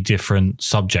so many different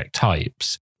subject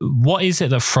types. What is it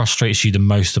that frustrates you the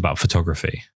most about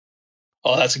photography?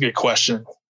 Oh, that's a good question.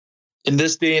 In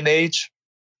this day and age,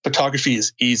 photography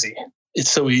is easy.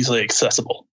 It's so easily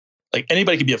accessible. Like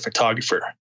anybody can be a photographer.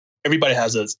 Everybody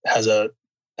has an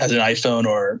iPhone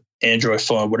or Android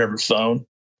phone, whatever phone.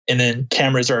 And then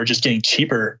cameras are just getting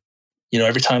cheaper.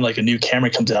 Every time like a new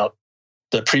camera comes out,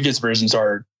 the previous versions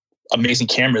are amazing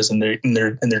cameras and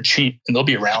they're cheap and they'll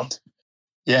be around.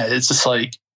 Yeah, it's just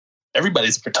like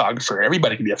everybody's a photographer.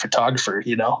 Everybody can be a photographer,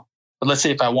 But let's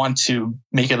say if I want to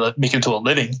make it into a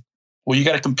living, well, you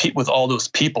got to compete with all those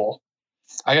people.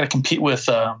 I got to compete with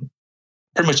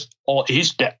pretty much all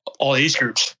age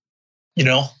groups,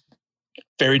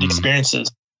 varied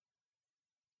experiences.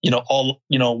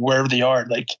 Wherever they are,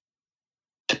 like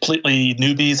completely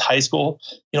newbies, high school,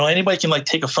 anybody can like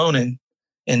take a phone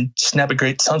and snap a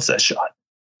great sunset shot.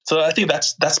 So I think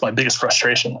that's my biggest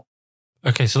frustration.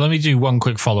 Okay. So let me do one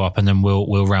quick follow-up and then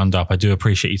we'll round up. I do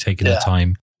appreciate you taking the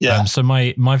time. Yeah. So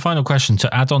my final question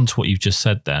to add on to what you've just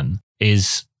said then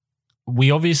is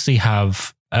we obviously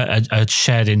have a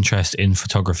shared interest in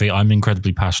photography. I'm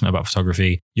incredibly passionate about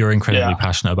photography. You're incredibly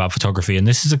passionate about photography. And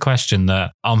this is a question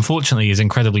that unfortunately is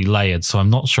incredibly layered. So I'm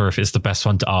not sure if it's the best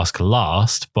one to ask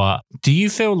last, but do you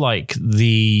feel like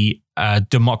the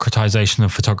democratization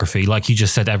of photography, like you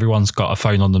just said, everyone's got a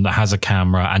phone on them that has a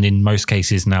camera. And in most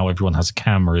cases now everyone has a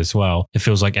camera as well. It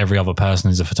feels like every other person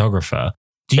is a photographer.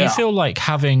 Do you feel like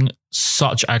having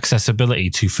such accessibility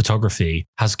to photography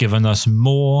has given us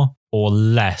more or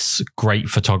less great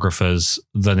photographers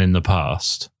than in the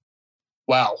past?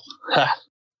 Wow.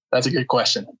 That's a good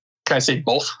question. Can I say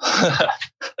both?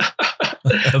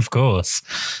 Of course.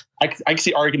 I can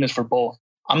see arguments for both.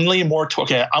 I'm leaning more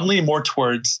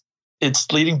towards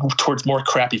it's leading towards more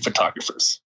crappy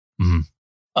photographers.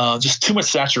 Mm-hmm. Just too much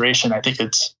saturation. I think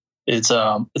it's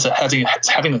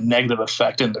having a negative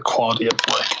effect in the quality of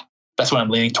work. That's what I'm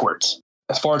leaning towards.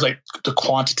 As far as like the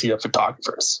quantity of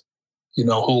photographers, who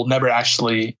will never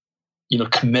actually,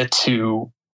 commit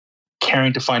to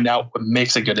caring to find out what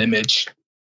makes a good image,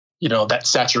 that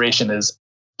saturation is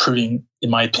proving, in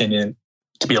my opinion,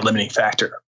 to be a limiting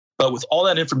factor. But with all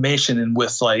that information and with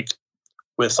some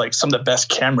of the best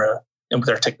camera and with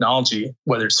our technology,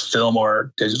 whether it's film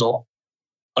or digital,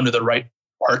 under the right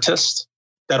artist,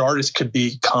 that artist could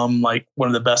become like one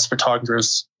of the best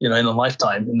photographers, in a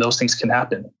lifetime, and those things can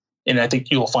happen. And I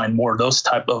think you'll find more of those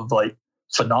type of like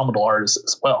phenomenal artists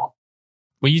as well.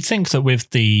 Well, you think that with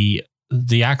the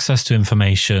access to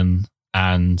information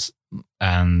and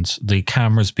the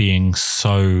cameras being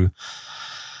so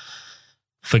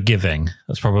forgiving,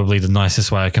 that's probably the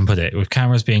nicest way I can put it. With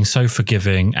cameras being so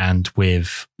forgiving and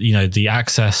with, the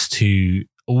access to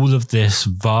all of this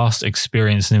vast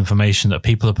experience and information that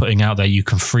people are putting out there, you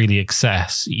can freely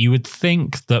access. You would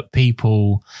think that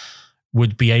people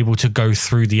would be able to go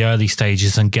through the early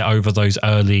stages and get over those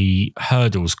early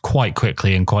hurdles quite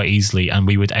quickly and quite easily. And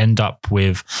we would end up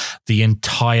with the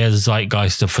entire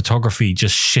zeitgeist of photography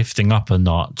just shifting up a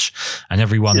notch and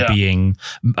everyone being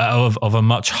of a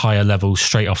much higher level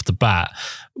straight off the bat.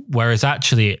 Whereas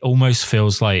actually it almost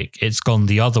feels like it's gone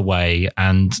the other way.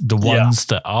 And the ones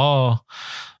that are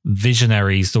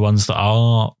visionaries, the ones that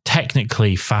are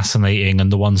technically fascinating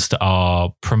and the ones that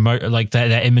are promote, like their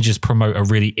images promote a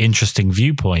really interesting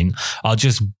viewpoint, are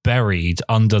just buried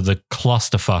under the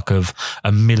clusterfuck of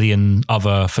a million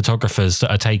other photographers that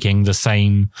are taking the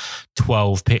same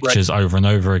 12 pictures over and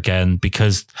over again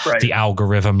because the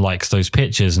algorithm likes those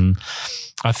pictures. And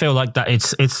I feel like that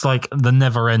it's like the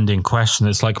never ending question.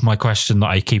 It's like my question that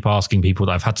I keep asking people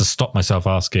that I've had to stop myself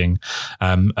asking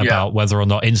about whether or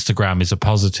not Instagram is a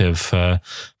positive for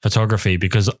photography,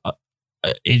 because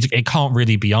it can't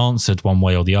really be answered one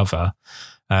way or the other.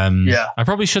 I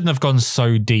probably shouldn't have gone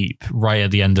so deep right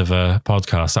at the end of a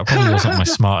podcast. That probably wasn't my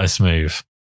smartest move.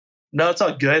 No, it's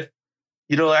all good.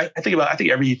 You know, I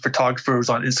think every photographer who's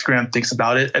on Instagram thinks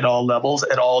about it at all levels,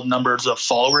 at all numbers of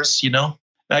followers, you know?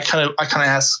 And I kind of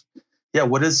ask,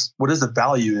 what is the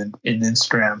value in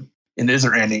Instagram? And is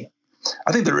there any?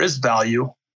 I think there is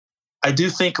value. I do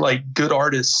think like good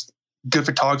artists, good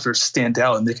photographers stand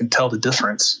out and they can tell the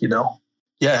difference, you know?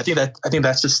 Yeah, I think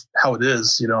that's just how it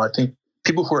is. You know, I think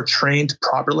people who are trained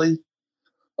properly,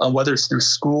 whether it's through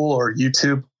school or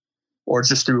YouTube or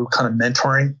just through kind of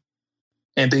mentoring,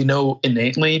 and they know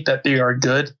innately that they are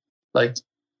good. Like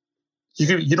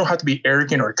you don't have to be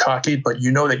arrogant or cocky, but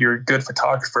you know that you're a good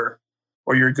photographer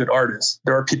or you're a good artist.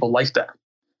 There are people like that.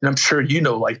 And I'm sure you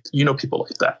know people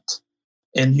like that.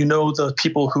 And you know the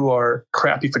people who are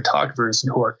crappy photographers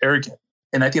and who are arrogant.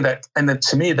 And I think that, and then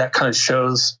to me, that kind of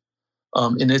shows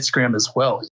in Instagram as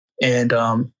well. And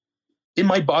it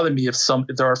might bother me if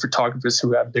there are photographers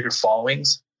who have bigger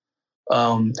followings,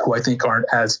 who I think aren't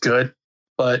as good,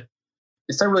 but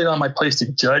it's not really not my place to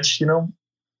judge, you know.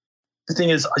 The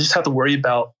thing is, I just have to worry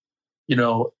about, you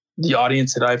know, the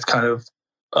audience that I've kind of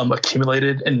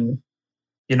accumulated and,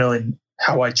 you know, and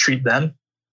how I treat them,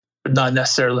 but not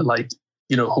necessarily like,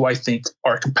 you know, who I think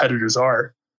our competitors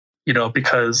are, you know,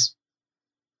 because,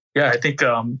 I think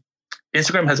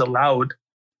Instagram has allowed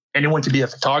anyone to be a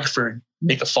photographer and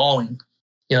make a following,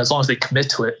 you know, as long as they commit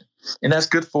to it. And that's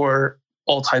good for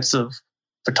all types of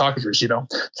photographers, you know.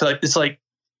 So like, it's like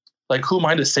who am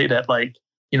I to say that, like,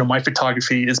 you know, my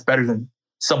photography is better than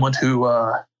someone who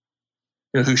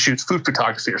shoots food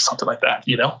photography or something like that,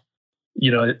 you know?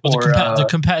 Well, the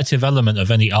competitive element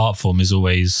of any art form is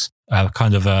always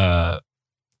kind of a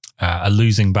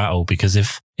losing battle, because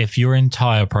if your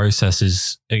entire process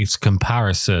is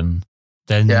comparison,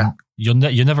 then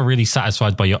you're never really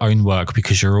satisfied by your own work,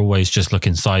 because you're always just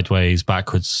looking sideways,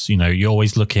 backwards. You know, you're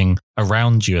always looking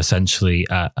around you essentially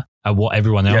at what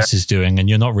everyone else is doing, and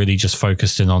you're not really just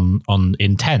focused in on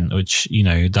intent, which, you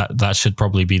know, that should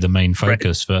probably be the main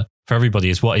focus for everybody,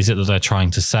 is what is it that they're trying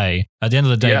to say. At the end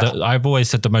of the day, I've always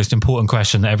said the most important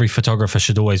question that every photographer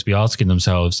should always be asking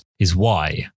themselves is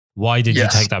why. Why did you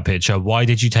take that picture? Why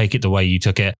did you take it the way you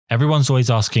took it? Everyone's always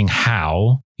asking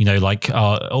how, you know, like,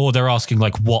 or they're asking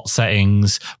like what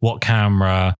settings, what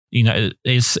camera, you know,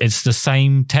 it's the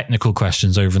same technical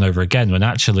questions over and over again, when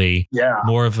actually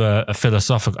more of a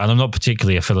philosophical, and I'm not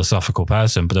particularly a philosophical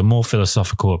person, but a more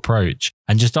philosophical approach,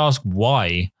 and just ask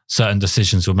why certain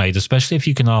decisions were made, especially if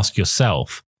you can ask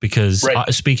yourself. Because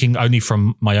speaking only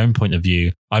from my own point of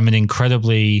view, I'm an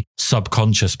incredibly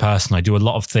subconscious person. I do a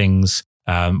lot of things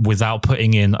without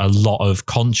putting in a lot of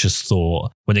conscious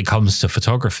thought when it comes to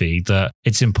photography, that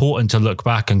it's important to look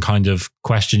back and kind of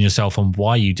question yourself on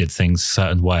why you did things a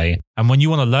certain way. And when you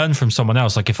want to learn from someone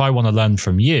else, like if I want to learn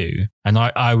from you and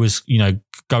I was, you know,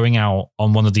 going out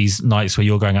on one of these nights where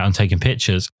you're going out and taking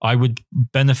pictures, I would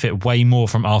benefit way more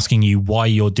from asking you why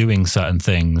you're doing certain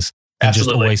things than just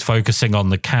always focusing on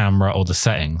the camera or the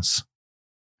settings.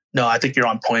 No, I think you're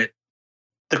on point.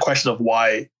 The question of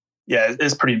why,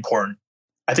 is pretty important.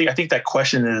 I think that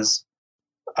question is,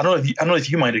 I don't know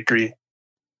if you might agree,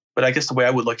 but I guess the way I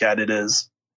would look at it is,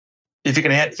 if you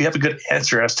have a good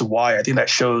answer as to why, I think that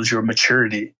shows your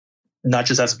maturity, not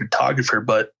just as a photographer,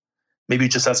 but maybe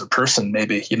just as a person,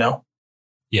 maybe, you know?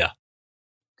 Yeah.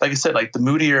 Like I said, like the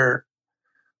moodier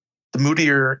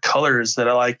colors that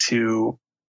I like to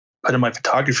put in my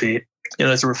photography, you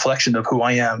know, it's a reflection of who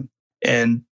I am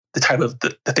and the type of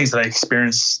the things that I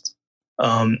experienced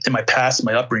in my past,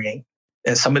 my upbringing.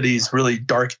 And some of these really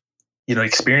dark, you know,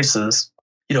 experiences,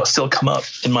 you know, still come up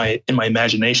in my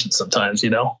imagination sometimes, you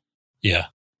know? Yeah.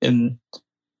 And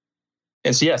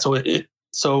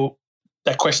so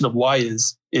that question of why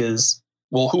is,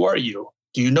 well, who are you?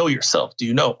 Do you know yourself? Do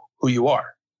you know who you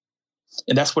are?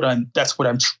 And that's what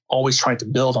I'm always trying to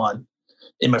build on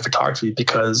in my photography,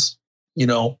 because, you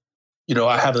know,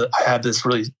 I have this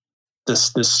really,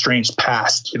 this strange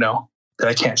past, you know, that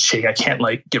I can't shake. I can't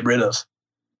like get rid of.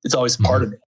 It's always part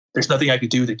of me. There's nothing I could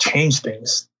do to change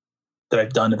things that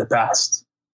I've done in the past.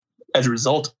 As a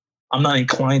result, I'm not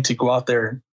inclined to go out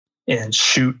there and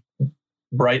shoot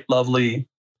bright, lovely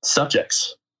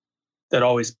subjects that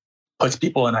always puts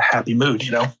people in a happy mood,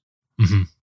 you know? Mm-hmm.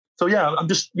 So I'm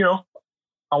just, you know,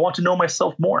 I want to know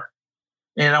myself more,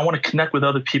 and I want to connect with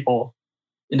other people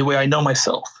in the way I know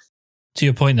myself. To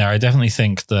your point there, I definitely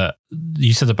think that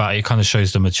you said about it kind of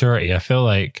shows the maturity. I feel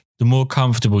like the more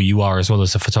comfortable you are as well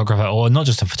as a photographer, or not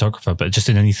just a photographer, but just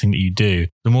in anything that you do,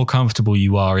 the more comfortable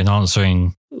you are in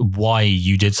answering why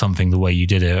you did something the way you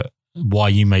did it, why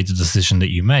you made the decision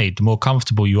that you made, the more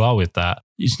comfortable you are with that.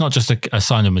 It's not just a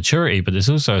sign of maturity, but it's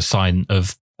also a sign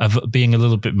of being a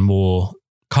little bit more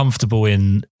comfortable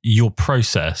in your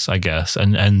process, I guess,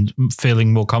 and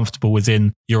feeling more comfortable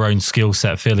within your own skill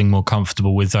set, feeling more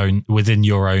comfortable within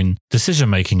your own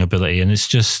decision-making ability. And it's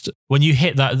just, when you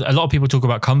hit that, a lot of people talk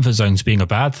about comfort zones being a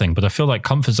bad thing, but I feel like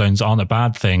comfort zones aren't a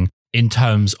bad thing in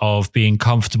terms of being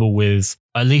comfortable with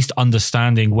at least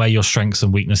understanding where your strengths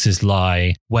and weaknesses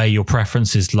lie, where your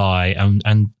preferences lie,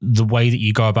 and the way that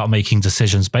you go about making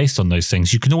decisions based on those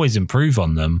things. You can always improve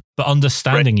on them, but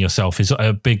understanding yourself is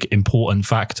a big, important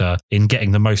factor in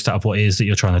getting the most out of what it is that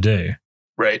you're trying to do.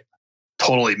 Right.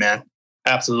 Totally, man.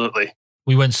 Absolutely.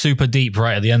 We went super deep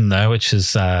right at the end there, which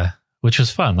was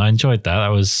fun. I enjoyed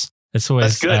that. It's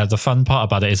always the fun part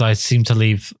about it is I seem to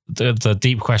leave the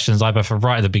deep questions either for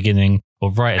right at the beginning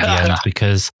or right at the end,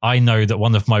 because I know that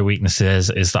one of my weaknesses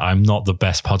is that I'm not the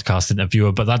best podcast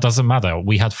interviewer, but that doesn't matter.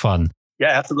 We had fun. Yeah,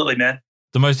 absolutely, man.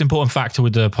 The most important factor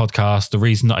with the podcast, the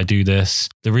reason that I do this,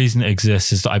 the reason it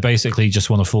exists is that I basically just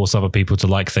want to force other people to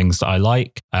like things that I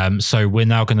like. So we're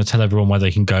now going to tell everyone where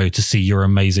they can go to see your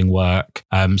amazing work.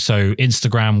 So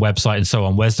Instagram, website, and so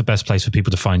on. Where's the best place for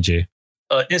people to find you?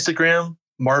 Instagram,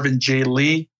 Marvin J.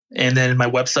 Lee. And then my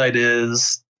website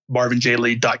is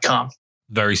marvinjlee.com.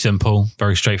 Very simple,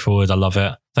 very straightforward. I love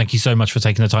it. Thank you so much for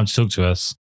taking the time to talk to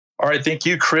us. All right. Thank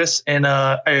you, Kris. And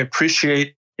I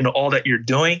appreciate, all that you're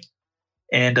doing.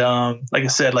 And like I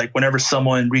said, like whenever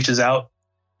someone reaches out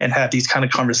and have these kind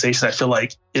of conversations, I feel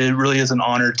like it really is an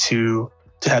honor to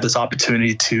have this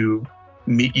opportunity to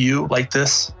meet you like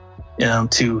this,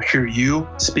 to hear you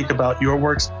speak about your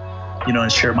works,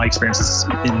 and share my experiences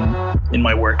in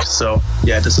my work. So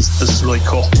yeah, this is really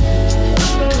cool.